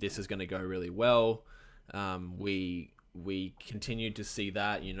knew this is going to go really well. We continued to see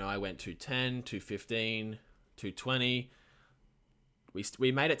that. I went to 10, to 15, to 20.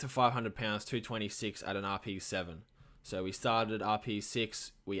 We made it to 500 pounds, 226 at an RP 7. So we started RP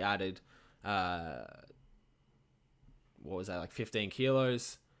 6. We added, what was that, like 15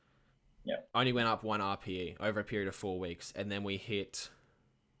 kilos? Yeah. Only went up 1 RPE over a period of 4 weeks. And then we hit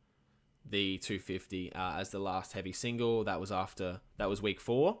the 250 as the last heavy single. That was week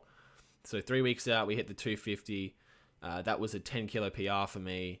 4. So 3 weeks out, we hit the 250. That was a 10 kilo PR for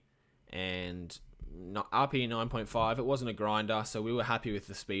me. And RPE 9.5. It wasn't a grinder, so we were happy with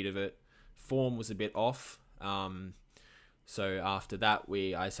the speed of it. Form was a bit off. So after that,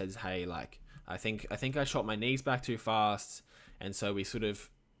 I said, hey, like, I think I shot my knees back too fast. And so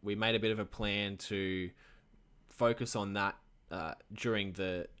we made a bit of a plan to focus on that during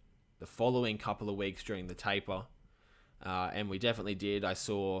the following couple of weeks during the taper. And we definitely did. I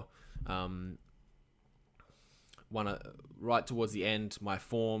saw right towards the end, my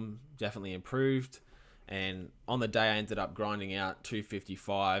form definitely improved. And on the day, I ended up grinding out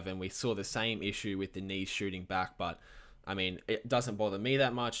 255, and we saw the same issue with the knees shooting back. But I mean, it doesn't bother me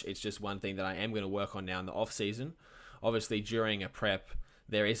that much. It's just one thing that I am going to work on now in the off season. Obviously, during a prep,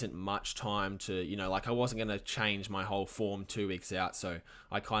 there isn't much time to, like, I wasn't going to change my whole form 2 weeks out. So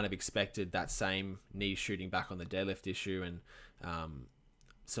I kind of expected that same knee shooting back on the deadlift issue, and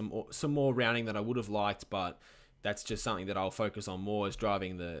some more rounding that I would have liked, but that's just something that I'll focus on more, is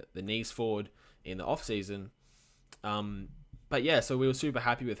driving the knees forward in the off season. But yeah, so we were super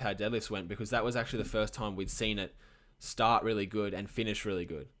happy with how deadlifts went, because that was actually the first time we'd seen it start really good and finish really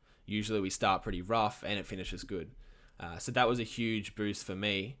good. Usually we start pretty rough and it finishes good. So that was a huge boost for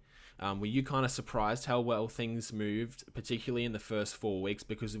me. Were you kind of surprised how well things moved, particularly in the first 4 weeks,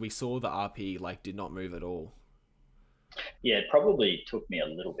 because we saw the RP did not move at all? Yeah, it probably took me a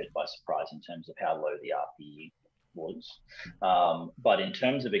little bit by surprise in terms of how low the RPE was. But in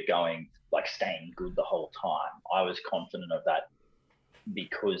terms of it staying good the whole time, I was confident of that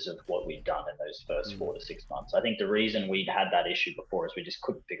because of what we'd done in those first 4 to 6 months. I think the reason we'd had that issue before is we just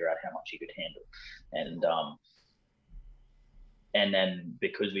couldn't figure out how much he could handle. And then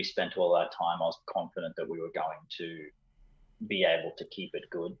because we spent all that time, I was confident that we were going to be able to keep it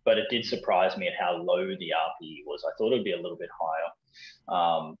good. But it did surprise me at how low the RPE was. I thought it'd be a little bit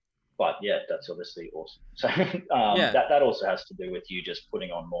higher. But yeah, that's obviously awesome. So Yeah. that also has to do with you just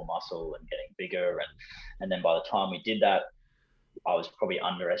putting on more muscle and getting bigger. And then by the time we did that, I was probably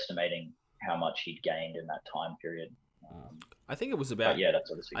underestimating how much he'd gained in that time period. I think it was about, yeah, that's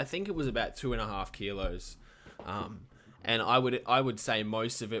obviously. I think it was about 2.5 kilos. And I would say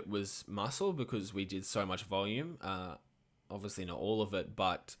most of it was muscle, because we did so much volume. Obviously not all of it,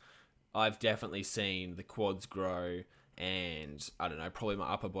 but I've definitely seen the quads grow, and I don't know, probably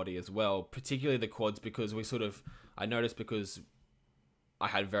my upper body as well, particularly the quads, because I noticed, because I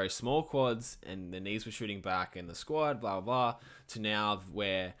had very small quads and the knees were shooting back in the squat, blah, blah, blah, to now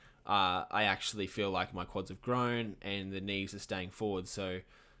where I actually feel like my quads have grown and the knees are staying forward. So,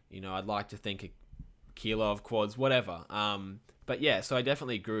 I'd like to think kilo of quads, whatever. But yeah, so I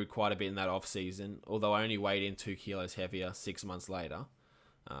definitely grew quite a bit in that off season. Although I only weighed in 2 kilos heavier 6 months later.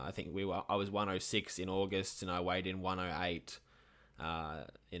 I think I was 106 in August, and I weighed in 108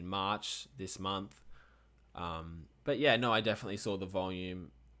 in March this month. But yeah, no, I definitely saw the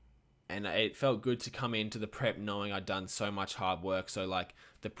volume, and it felt good to come into the prep knowing I'd done so much hard work. So like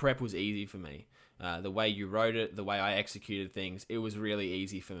the prep was easy for me. The way you wrote it, the way I executed things, it was really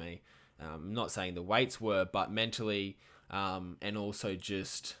easy for me. I'm not saying the weights were, but mentally, and also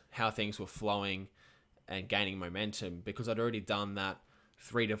just how things were flowing and gaining momentum, because I'd already done that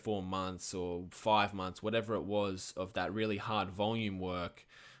 3 to 4 months or 5 months, whatever it was, of that really hard volume work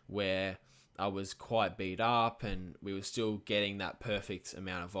where I was quite beat up and we were still getting that perfect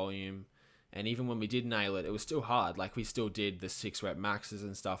amount of volume. And even when we did nail it, it was still hard. Like we still did the 6 rep maxes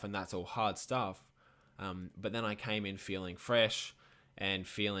and stuff, and that's all hard stuff. But then I came in feeling fresh and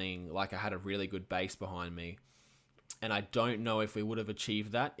feeling like I had a really good base behind me. And I don't know if we would have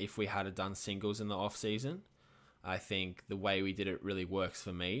achieved that if we had done singles in the off season. I think the way we did it really works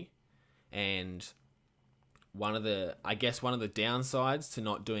for me. And one of the downsides to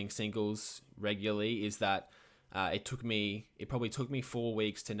not doing singles regularly is that it probably took me 4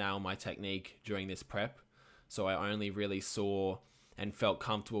 weeks to nail my technique during this prep. So I only really saw and felt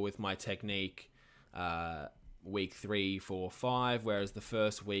comfortable with my technique week 3, 4, 5, whereas the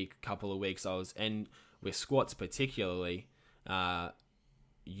first couple of weeks and with squats particularly,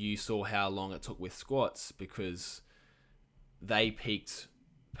 you saw how long it took with squats because they peaked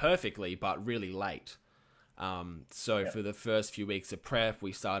perfectly but really late. For the first few weeks of prep,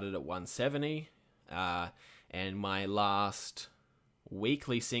 we started at 170, and my last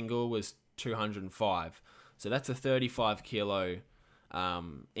weekly single was 205. So that's a 35 kilo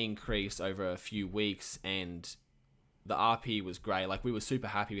increase over a few weeks, and the RP was great. Like we were super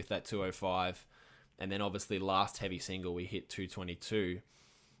happy with that 205, and then obviously last heavy single we hit 222.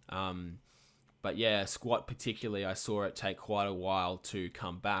 But yeah, squat particularly, I saw it take quite a while to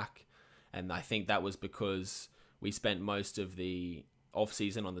come back. And I think that was because we spent most of the off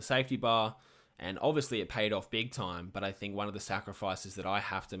season on the safety bar, and obviously it paid off big time. But I think one of the sacrifices that I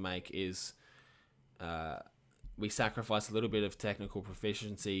have to make is we sacrifice a little bit of technical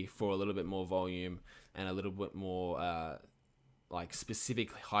proficiency for a little bit more volume and a little bit more like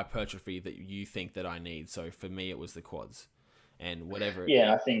specific hypertrophy that you think that I need. So for me, it was the quads and whatever.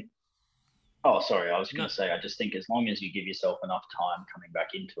 Yeah, I think. Oh, sorry. I was going No. to say, I just think as long as you give yourself enough time coming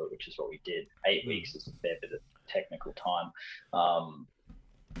back into it, which is what we did, 8 weeks is a fair bit of technical time.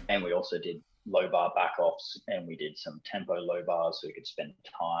 And we also did low bar back offs, and we did some tempo low bars so we could spend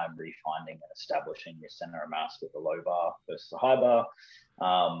time refining and establishing your center of mass with the low bar versus the high bar.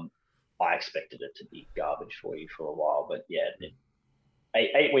 I expected it to be garbage for you for a while, but yeah,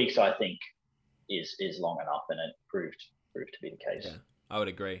 8 weeks I think is long enough, and it proved to be the case. Yeah, I would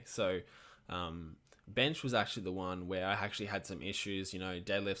agree. So bench was actually the one where I actually had some issues.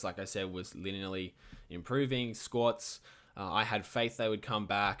 Deadlifts, like I said, was linearly improving. Squats, I had faith they would come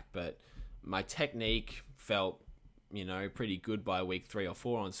back, but my technique felt, pretty good by week 3 or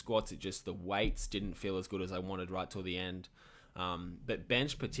 4 on squats. It just, the weights didn't feel as good as I wanted right till the end. But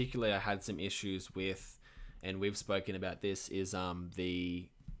bench particularly, I had some issues with, and we've spoken about this, is the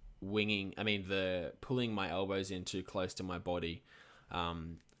pulling my elbows in too close to my body.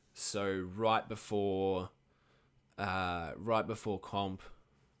 So right before comp,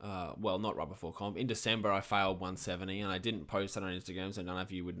 not right before comp, in December I failed 170, and I didn't post it on Instagram, so none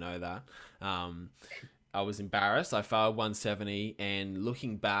of you would know that. I was embarrassed. I failed 170, and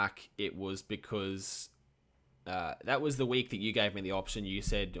looking back, it was because that was the week that you gave me the option. You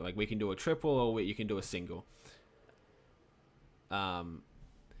said, like, we can do a triple or you can do a single. I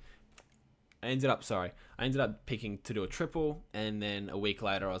ended up picking to do a triple, and then a week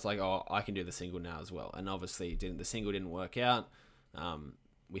later I was like, oh, I can do the single now as well. And obviously the single didn't work out.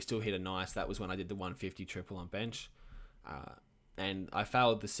 We still hit a nice, that was when I did the 150 triple on bench. And I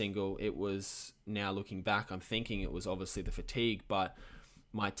failed the single. It was, now looking back, I'm thinking it was obviously the fatigue, but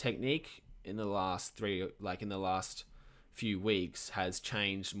my technique in the last few weeks has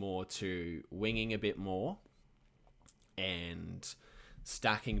changed more to winging a bit more and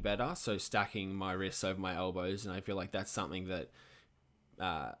stacking better, so stacking my wrists over my elbows. And I feel like that's something that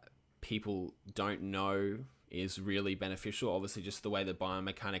people don't know is really beneficial. Obviously, just the way that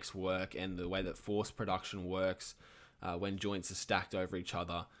biomechanics work and the way that force production works, when joints are stacked over each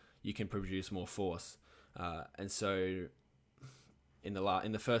other, you can produce more force. And so in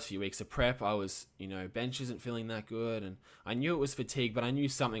the first few weeks of prep, I was, bench isn't feeling that good, and I knew it was fatigue, but I knew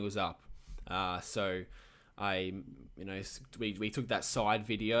something was up. So I, you know, we took that side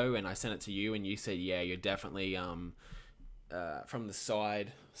video and I sent it to you, and you said, yeah, you're definitely from the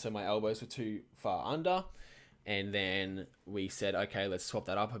side, so my elbows were too far under. And then we said, okay, let's swap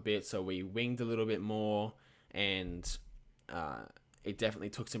that up a bit. So we winged a little bit more, and it definitely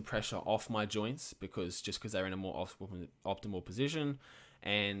took some pressure off my joints because they're in a more optimal position.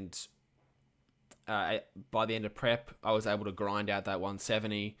 And by the end of prep, I was able to grind out that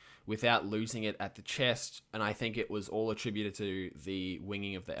 170 without losing it at the chest. And I think it was all attributed to the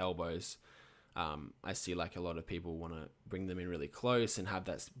winging of the elbows. I see like a lot of people want to bring them in really close and have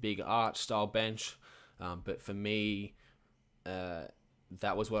that big arch style bench. But for me,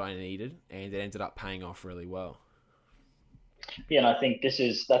 that was what I needed, and it ended up paying off really well. Yeah, and I think that's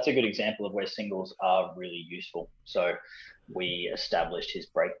a good example of where singles are really useful. So we established his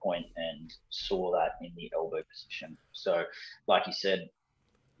break point and saw that in the elbow position. So, like you said,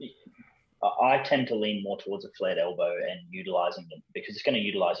 I tend to lean more towards a flared elbow and utilizing them because it's going to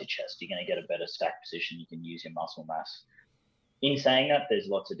utilize your chest. You're going to get a better stack position. You can use your muscle mass. In saying that, there's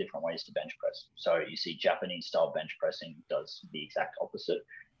lots of different ways to bench press. So you see Japanese style bench pressing does the exact opposite,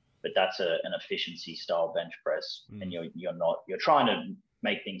 but that's an efficiency style bench press, and you're trying to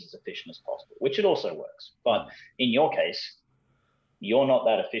make things as efficient as possible, which it also works. But in your case, you're not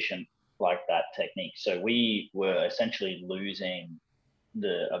that efficient like that technique. So we were essentially losing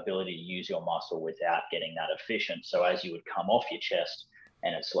the ability to use your muscle without getting that efficient. So as you would come off your chest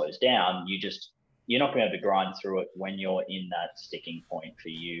and it slows down, you're not going to be able to grind through it when you're in that sticking point for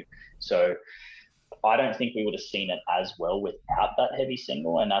you. So I don't think we would have seen it as well without that heavy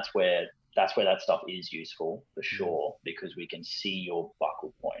single, and that's where that stuff is useful for sure, because we can see your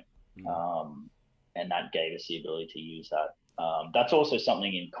buckle point. And that gave us the ability to use that. That's also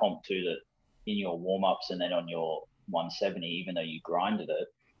something in comp too, that in your warm-ups and then on your 170, even though you grinded it,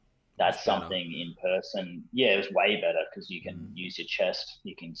 that's something in person. Yeah, it was way better because you can use your chest,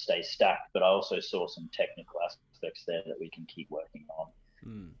 you can stay stacked. But I also saw some technical aspects there that we can keep working on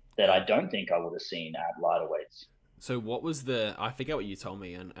that I don't think I would have seen at lighter weights. So what was I forget what you told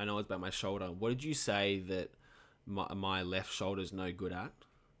me, and I know it's about my shoulder. What did you say that my left shoulder's no good at?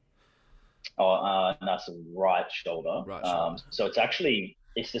 That's the right shoulder. Right shoulder. So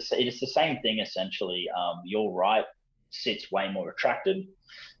it's the same thing essentially. Your right sits way more retracted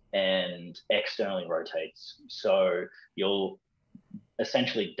and externally rotates. So you're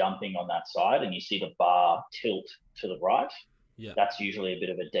essentially dumping on that side, and you see the bar tilt to the right. Yeah. That's usually a bit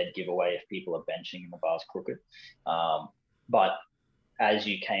of a dead giveaway if people are benching and the bar's crooked. But as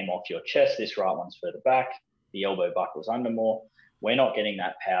you came off your chest, this right one's further back, the elbow buckles under more. We're not getting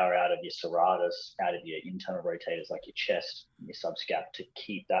that power out of your serratus, out of your internal rotators like your chest and your subscap to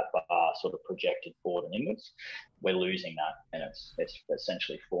keep that bar sort of projected forward and inwards. We're losing that, and it's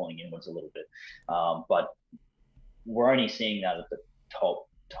essentially falling inwards a little bit. But we're only seeing that at the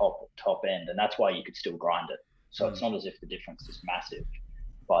top end, and that's why you could still grind it. So it's not as if the difference is massive,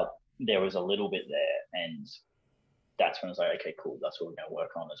 but there was a little bit there, and that's when I was like, okay, cool, that's what we're going to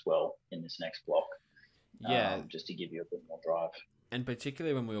work on as well in this next block. Yeah, just to give you a bit more drive. And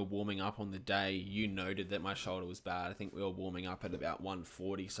particularly when we were warming up on the day, you noted that my shoulder was bad. I think we were warming up at about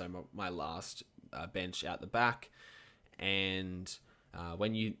 140, so my last bench out the back. And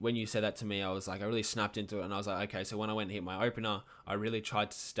when you said that to me, I was like, I really snapped into it, and I was like, okay. So when I went and hit my opener, I really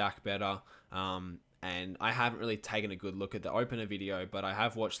tried to stack better. And I haven't really taken a good look at the opener video, but I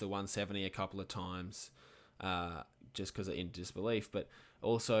have watched the 170 a couple of times, just because in disbelief, but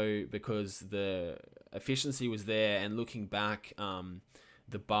also because the efficiency was there. And looking back,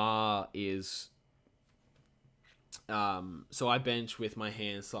 the bar is so I bench with my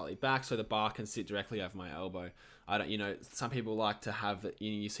hands slightly back, so the bar can sit directly over my elbow. I don't, some people like to have it,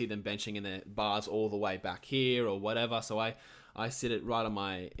 you see them benching and their bars all the way back here or whatever. So I sit it right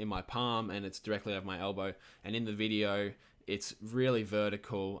in my palm, and it's directly over my elbow. And in the video, it's really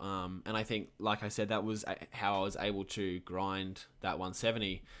vertical. And I think, like I said, that was how I was able to grind that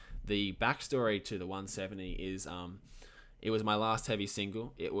 170. The backstory to the 170 is it was my last heavy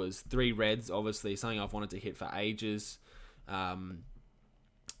single. It was 3 reds, obviously, something I've wanted to hit for ages.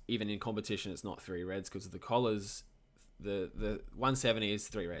 Even in competition, it's not 3 reds because of the collars. The 170 is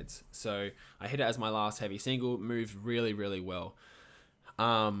 3 reds. So I hit it as my last heavy single, moved really, really well.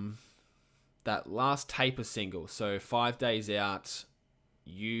 That last taper single, so 5 days out,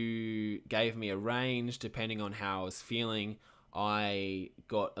 you gave me a range depending on how I was feeling. I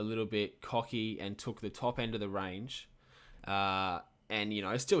got a little bit cocky and took the top end of the range.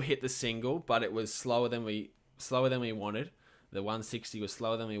 And still hit the single, but it was slower than we wanted. The 160 was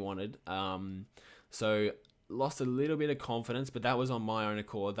slower than we wanted. So lost a little bit of confidence, but that was on my own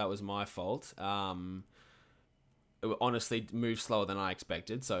accord. That was my fault. it honestly moved slower than I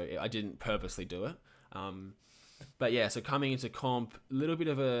expected, so I didn't purposely do it. But yeah, so coming into comp, a little bit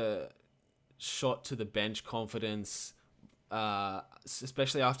of a shot to the bench confidence,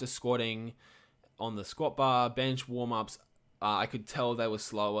 especially after squatting on the squat bar, bench warm-ups. I could tell they were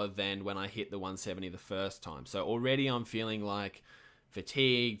slower than when I hit the 170 the first time. So already I'm feeling like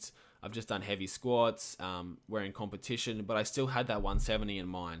fatigued. I've just done heavy squats. We're in competition, but I still had that 170 in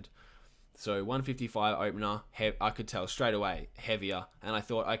mind. So 155 opener, I could tell straight away, heavier. And I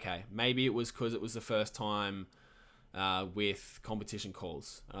thought, okay, maybe it was because it was the first time with competition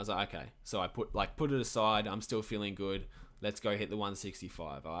calls. And I was like, okay. So I put it aside. I'm still feeling good. Let's go hit the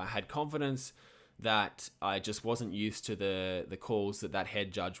 165. I had confidence that I just wasn't used to the calls that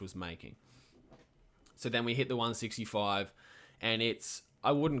head judge was making. So then we hit the 165, and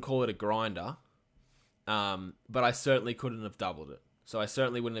I wouldn't call it a grinder, but I certainly couldn't have doubled it. So I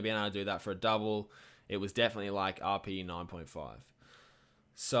certainly wouldn't have been able to do that for a double. It was definitely like RP 9.5.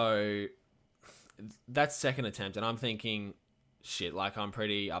 So that's second attempt, and I'm thinking, shit, like I'm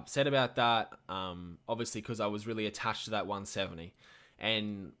pretty upset about that. Obviously, because I was really attached to that 170,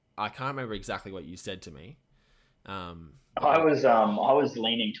 and I can't remember exactly what you said to me. I was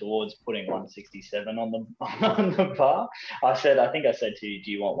leaning towards putting 167 on the on the bar. I think I said to you,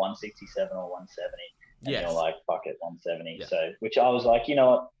 do you want 167 or 170? And yes. You're like, fuck it, 170. Yeah. So, which I was like, you know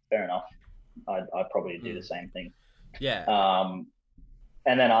what, fair enough. I'd probably do the same thing. Yeah.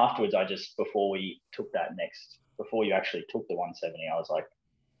 And then afterwards, before you actually took the 170, I was like,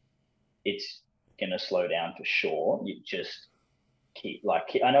 it's gonna slow down for sure. You just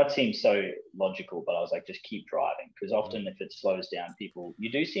I know it seems so logical, but I was like, just keep driving, because often if it slows down,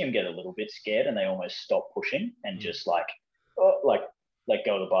 you do see them get a little bit scared and they almost stop pushing and just let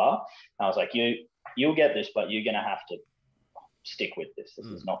go of the bar. And I was like, you'll get this, but you're gonna have to stick with this. This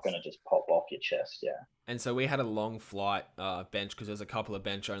is not gonna just pop off your chest. Yeah. And so we had a long flight bench because there's a couple of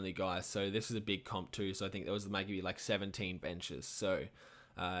bench only guys. So this is a big comp too. So I think there was maybe like 17 benches. So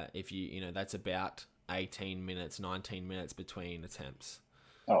if that's about 18 minutes, 19 minutes between attempts.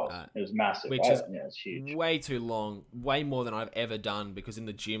 Oh, it was massive. Which is it's huge. Way too long, way more than I've ever done, because in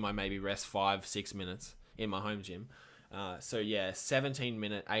the gym I maybe rest 5-6 minutes in my home gym. So yeah, 17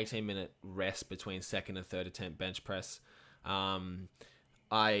 minute, 18 minute rest between second and third attempt bench press.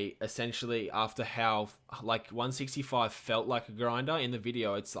 I essentially, after how 165 felt like a grinder in the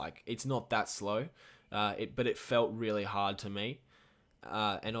video, it's not that slow, but it felt really hard to me.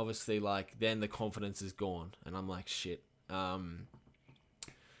 And obviously, then the confidence is gone, and I'm like, shit. And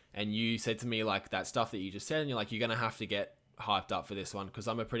you said to me, that stuff that you just said, and you're like, you're going to have to get hyped up for this one, because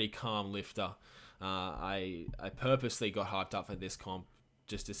I'm a pretty calm lifter. I purposely got hyped up for this comp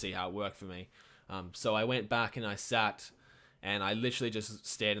just to see how it worked for me. So I went back and I sat, and I literally just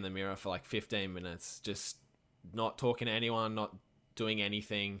stared in the mirror for 15 minutes, just not talking to anyone, not doing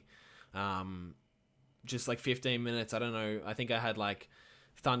anything. Just 15 minutes, I don't know, I think I had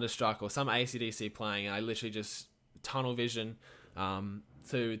Thunderstruck or some AC/DC playing, and I literally just tunnel vision.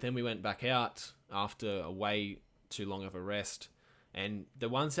 So then we went back out after a way too long of a rest, and the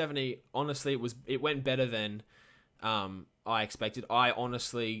 170, honestly, it went better than I expected. I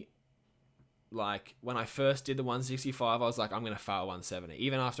honestly, when I first did the 165, I was like, I'm going to fail 170.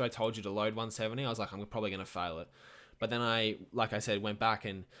 Even after I told you to load 170, I was like, I'm probably going to fail it. But then I, like I said, went back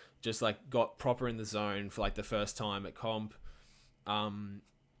and just got proper in the zone for the first time at comp. And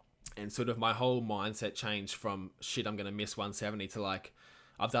sort of my whole mindset changed from shit, I'm going to miss 170 to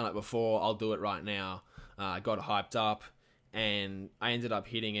I've done it before, I'll do it right now. I got hyped up and I ended up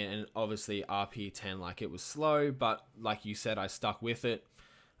hitting it, and obviously RP 10, it was slow, but like you said, I stuck with it.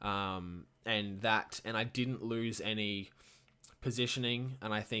 And I didn't lose any positioning.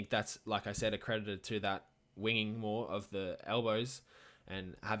 And I think that's, like I said, accredited to that winging more of the elbows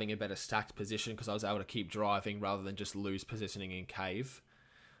and having a better stacked position, because I was able to keep driving rather than just lose positioning in cave.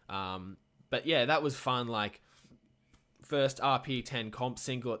 But yeah, that was fun. First RP 10 comp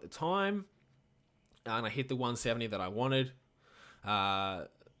single at the time, and I hit the 170 that I wanted. Our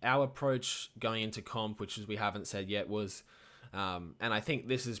approach going into comp, which we haven't said yet, was, and I think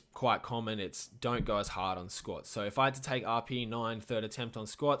this is quite common, it's don't go as hard on squats. So if I had to take RP 9 third attempt on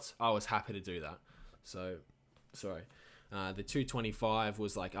squats, I was happy to do that. So, sorry. The 225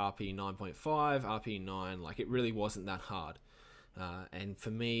 was RP 9.5, RP 9, it really wasn't that hard. And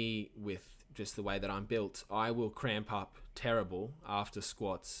for me, with just the way that I'm built, I will cramp up terrible after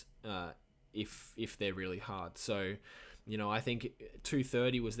squats if they're really hard. So, I think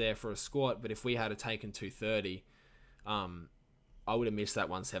 230 was there for a squat, but if we had taken 230, I would have missed that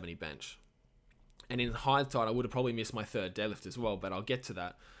 170 bench. And in hindsight, I would have probably missed my third deadlift as well, but I'll get to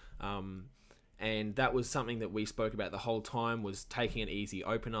that. And that was something that we spoke about the whole time, was taking an easy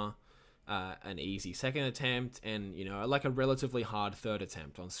opener, an easy second attempt, and, you know, like a relatively hard third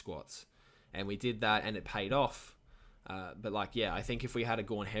attempt on squats. And we did that, and it paid off. But like, yeah, I think if we had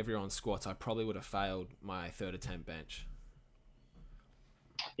gone heavier on squats, I probably would have failed my third attempt bench.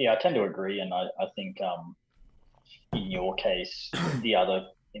 Yeah, I tend to agree, and I think in your case, the other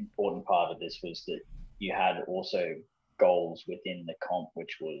important part of this was that you had also goals within the comp,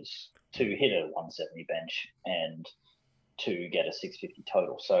 which was to hit a 170 bench and to get a 650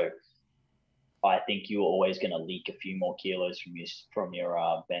 total. So I think you were always going to leak a few more kilos from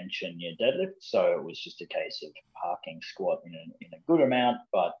your bench and your deadlift. So it was just a case of parking squat in a good amount,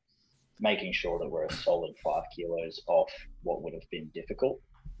 but making sure that we're a solid 5 kilos off what would have been difficult.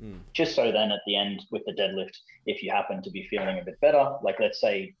 Just so then at the end with the deadlift, if you happen to be feeling a bit better, like let's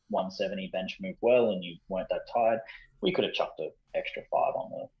say 170 bench moved well and you weren't that tired, we could have chucked an extra 5 on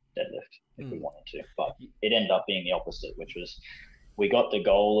the deadlift if we wanted to. But it ended up being the opposite, which was we got the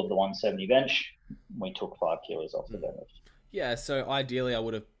goal of the 170 bench, we took 5 kilos off the deadlift. Yeah, so ideally I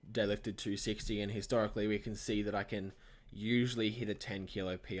would have deadlifted 260, and historically we can see that I can usually hit a 10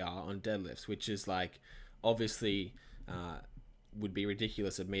 kilo PR on deadlifts, which is like obviously would be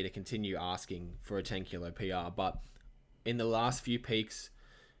ridiculous of me to continue asking for a 10 kilo PR. But in the last few peaks,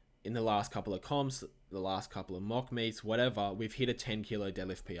 in the last couple of comps, the last couple of mock meets, whatever, we've hit a 10 kilo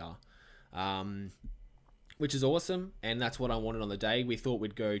deadlift PR, which is awesome. And that's what I wanted on the day. We thought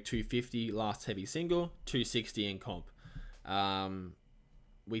we'd go 250 last heavy single, 260 in comp.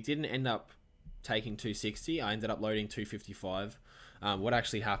 We didn't end up taking 260. I ended up loading 255. What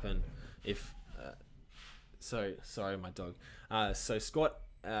actually happened so sorry, my dog. So Scott,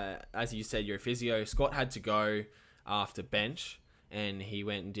 as you said, you're a physio. Scott had to go after bench, and he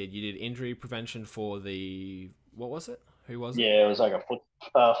went and you did injury prevention for what was it? Who was it? Yeah, it was like a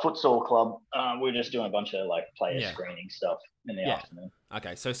futsal club. We were just doing a bunch of like player screening stuff in the afternoon.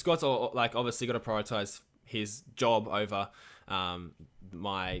 Okay, so Scott's like obviously got to prioritize his job over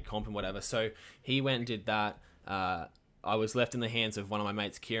my comp and whatever. So he went and did that. I was left in the hands of one of my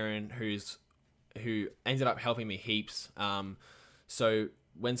mates, Kieran, who ended up helping me heaps. So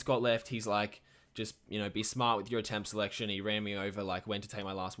when Scott left, he's like, just, you know, be smart with your attempt selection. He ran me over like when to take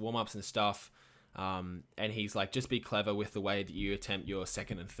my last warm-ups and stuff. And he's like, just be clever with the way that you attempt your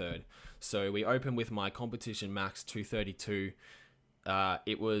second and third. So we opened with my competition max 232.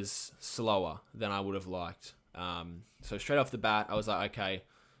 It was slower than I would have liked. So straight off the bat, I was like, okay,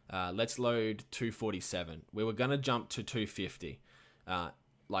 let's load 247. We were going to jump to 250.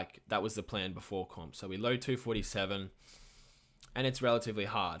 Like that was the plan before comp. So we load 247, and it's relatively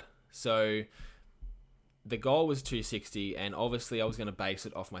hard. So the goal was 260, and obviously I was going to base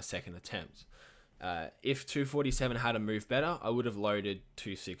it off my second attempt. If 247 had to move better, I would have loaded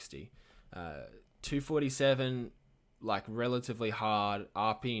 260. 247, like relatively hard,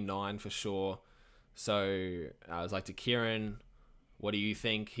 RP 9 for sure. So I was like to Kieran, what do you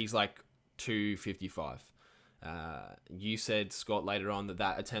think? He's like 255. You said, Scott, later on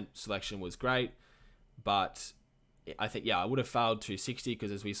that attempt selection was great, but I think, I would have failed 260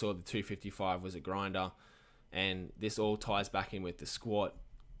 because as we saw, the 255 was a grinder, and this all ties back in with the squat.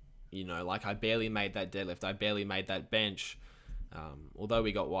 You know, like I barely made that deadlift. I barely made that bench. Although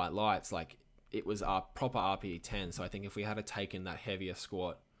we got white lights, like it was our proper RPE 10. So I think if we had taken that heavier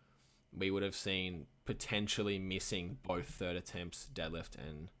squat, we would have seen potentially missing both third attempts, deadlift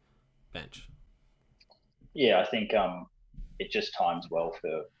and bench. Yeah, I think it just times well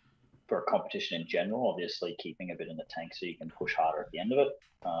for a competition in general. Obviously, keeping a bit in the tank so you can push harder at the end of it.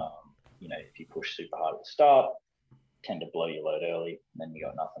 You know, if you push super hard at the start, tend to blow your load early, and then you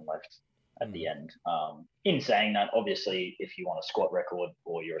got nothing left at the end. In saying that, obviously, if you want a squat record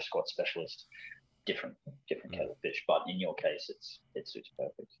or you're a squat specialist, different kettle of fish. But in your case, it suits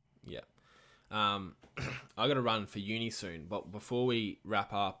perfect. Yeah. I got to run for uni soon, but before we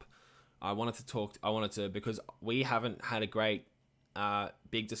wrap up, I wanted to, because we haven't had a great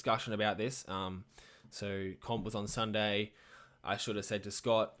big discussion about this. So comp was on Sunday. I should have said to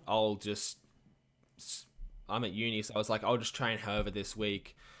Scott, I'm at uni, so I was like, I'll just train however this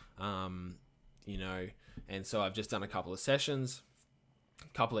week, you know, and so I've just done a couple of sessions, a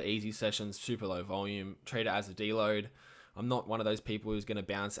couple of easy sessions, super low volume, treat it as a deload. I'm not one of those people who's going to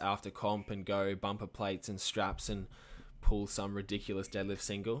bounce after comp and go bumper plates and straps and pull some ridiculous deadlift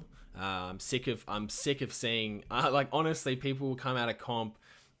single. I'm sick of seeing, like, honestly, people will come out of comp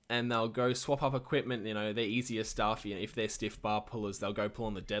and they'll go swap up equipment, you know, their easier stuff. You know, if they're stiff bar pullers, they'll go pull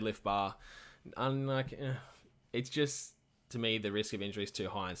on the deadlift bar. I'm like, it's just, to me, the risk of injury is too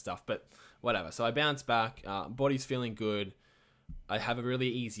high and stuff, but whatever. So I bounce back, body's feeling good. I have a really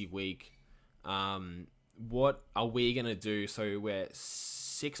easy week. What are we going to do? So we're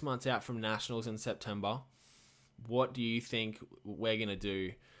 6 months out from nationals in September. What do you think we're going to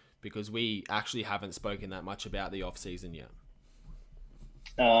do? Because we actually haven't spoken that much about the off season yet.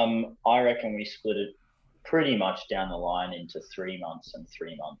 I reckon we split it pretty much down the line into 3 months and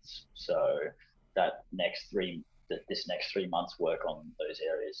 3 months. So that this next 3 months work on those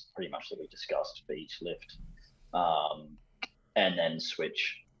areas pretty much that we discussed for each lift, and then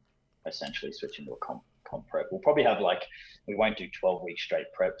essentially switch into a comp prep. We'll probably have we won't do 12 week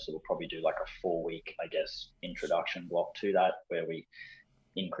straight prep, so we'll probably do like a 4 week, I guess, introduction block to that where we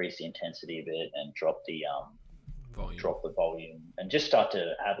increase the intensity a bit and drop the volume and just start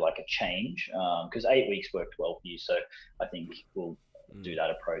to have like a change, because 8 weeks worked well for you, so I think we'll do that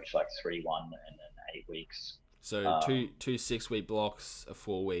approach, like 3-1 and then 8 weeks. So two 6 week blocks, a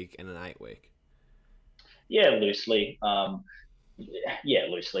 4 week, and an 8 week. Yeah, loosely. Yeah,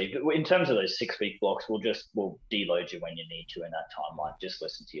 loosely. But in terms of those 6 week blocks, we'll deload you when you need to in that timeline. Just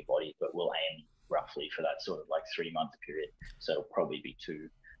listen to your body, but we'll aim roughly for that sort of like 3 month period. So it'll probably be two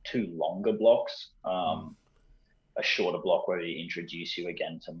longer blocks. A shorter block where we introduce you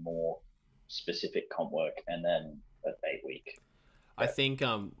again to more specific comp work, and then an 8 week. I think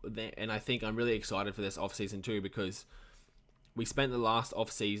and I think I'm really excited for this off season too, because we spent the last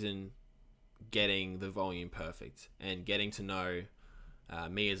off season getting the volume perfect and getting to know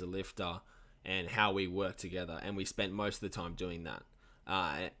me as a lifter and how we work together, and we spent most of the time doing that.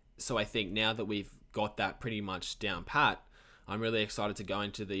 So I think now that we've got that pretty much down pat, I'm really excited to go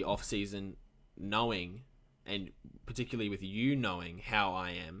into the off season knowing, and particularly with you knowing how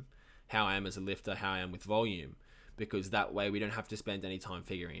I am as a lifter, how I am with volume, because that way we don't have to spend any time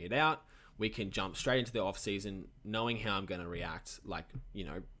figuring it out. We can jump straight into the off season knowing how I'm going to react, like,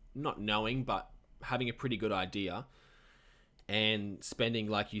 not knowing, but having a pretty good idea, and spending,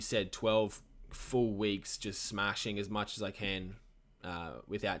 like you said, 12 full weeks just smashing as much as I can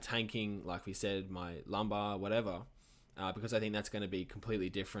without tanking, like we said, my lumbar, whatever. Because I think that's going to be completely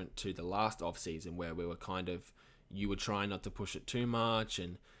different to the last off season where we were you were trying not to push it too much,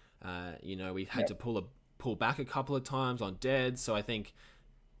 and we had to pull back a couple of times on dead. So I think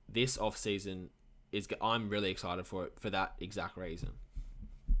this off season I'm really excited for it for that exact reason.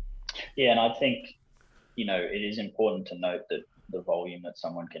 Yeah, and I think it is important to note that the volume that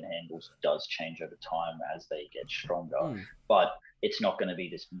someone can handle does change over time as they get stronger, but it's not going to be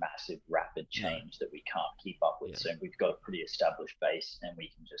this massive rapid change that we can't keep up with. So we've got a pretty established base, and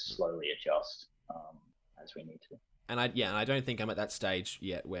we can just slowly adjust as we need to. And I don't think I'm at that stage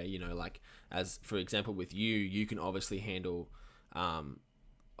yet where, like, as for example with you can obviously handle,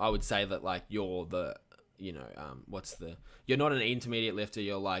 I would say that, like, you're the, you're not an intermediate lifter,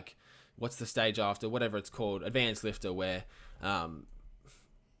 you're like, what's the stage after, whatever it's called, advanced lifter, where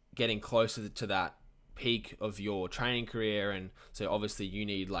getting closer to that peak of your training career. And so obviously you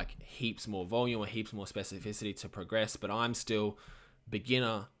need like heaps more volume or heaps more specificity to progress, but I'm still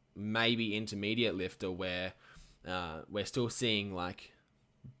beginner, maybe intermediate lifter, where we're still seeing like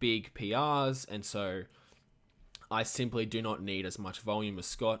big PRs, and so I simply do not need as much volume as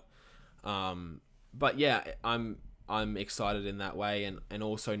Scott. But yeah, I'm excited in that way, and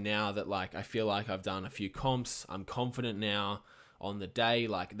also now that, like, I feel like I've done a few comps, I'm confident now on the day.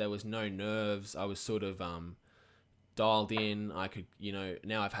 Like, there was no nerves. I was sort of dialed in. I could,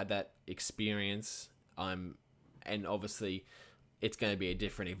 now I've had that experience. And obviously it's going to be a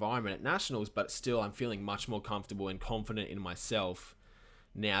different environment at nationals, but still I'm feeling much more comfortable and confident in myself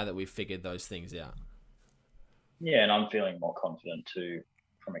now that we've figured those things out. Yeah, and I'm feeling more confident too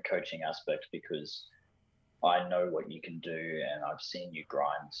from a coaching aspect, because I know what you can do, and I've seen you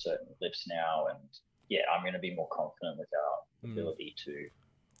grind certain lifts now, and yeah, I'm going to be more confident with our ability to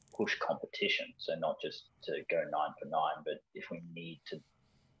push competition. So not just to go 9 for 9, but if we need to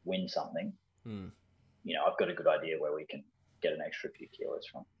win something, I've got a good idea where we can get an extra few kilos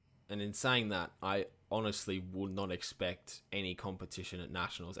from. And in saying that, I honestly would not expect any competition at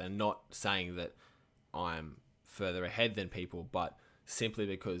nationals, and not saying that I'm further ahead than people, but simply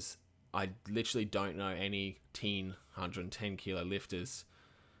because I literally don't know any teen 110 kilo lifters,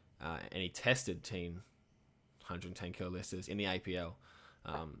 any tested teen 110 kilo lifters in the APL.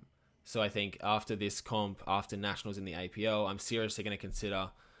 So I think after this comp, after nationals in the APL, I'm seriously going to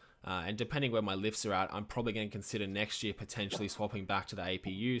consider, and depending where my lifts are at, I'm probably going to consider next year potentially swapping back to the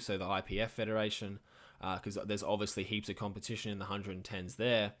APU, so the IPF Federation, because there's obviously heaps of competition in the 110s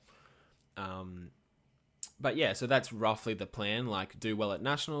there. But yeah, so that's roughly the plan. Like, do well at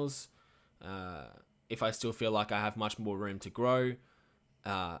nationals. If I still feel like I have much more room to grow,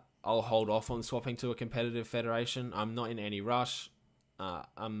 I'll hold off on swapping to a competitive federation. I'm not in any rush.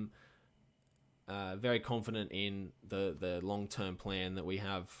 very confident in the long-term plan that we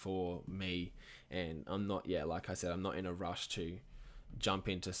have for me, and I'm not, like I said, I'm not in a rush to jump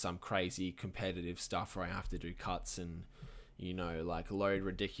into some crazy competitive stuff where I have to do cuts and, like load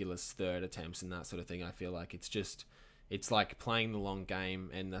ridiculous third attempts and that sort of thing. I feel like it's like playing the long game,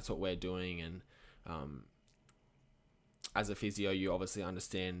 and that's what we're doing. And as a physio, you obviously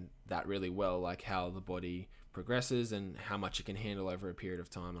understand that really well, like how the body progresses and how much it can handle over a period of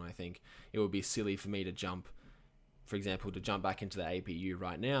time. And I think it would be silly for me to jump back into the APU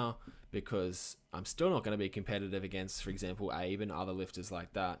right now, because I'm still not going to be competitive against, for example, Abe and other lifters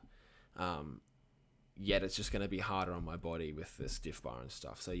like that. Yet it's just going to be harder on my body with the stiff bar and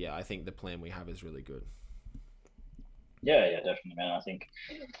stuff. So yeah, I think the plan we have is really good. Yeah, definitely, man. I think,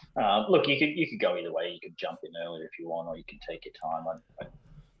 look, you could go either way. You could jump in earlier if you want, or you can take your time.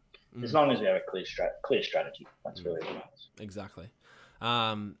 As long as we have a clear strategy, that's really what matters. Exactly.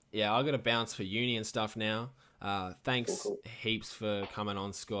 Yeah, I got to bounce for uni and stuff now. Thanks Cool. heaps for coming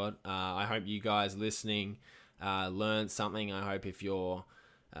on, Scott. I hope you guys listening learned something. I hope if you're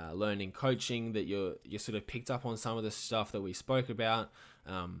learning coaching that you sort of picked up on some of the stuff that we spoke about.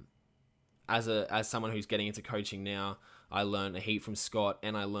 As someone who's getting into coaching now, I learned a heap from Scott,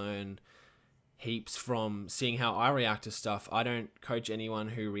 and I learn heaps from seeing how I react to stuff. I don't coach anyone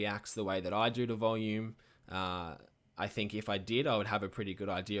who reacts the way that I do to volume. I think if I did, I would have a pretty good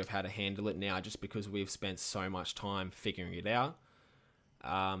idea of how to handle it now, just because we've spent so much time figuring it out.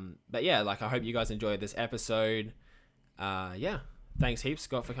 But yeah, like I hope you guys enjoyed this episode. Yeah, thanks heaps,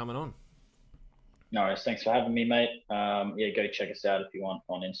 Scott, for coming on. No worries. Thanks for having me, mate. Yeah, go check us out if you want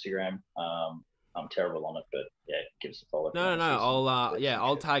on Instagram. I'm terrible on it, but yeah, give us a follow. No.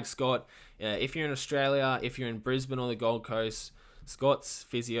 I'll tag Scott. If you're in Australia, if you're in Brisbane or the Gold Coast, Scott's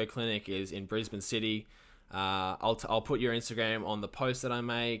physio clinic is in Brisbane City. I'll put your Instagram on the post that I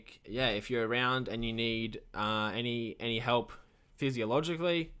make. Yeah, if you're around and you need any help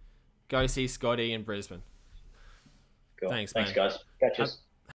physiologically, go see Scotty in Brisbane. Cool. Thanks, guys. Catch us.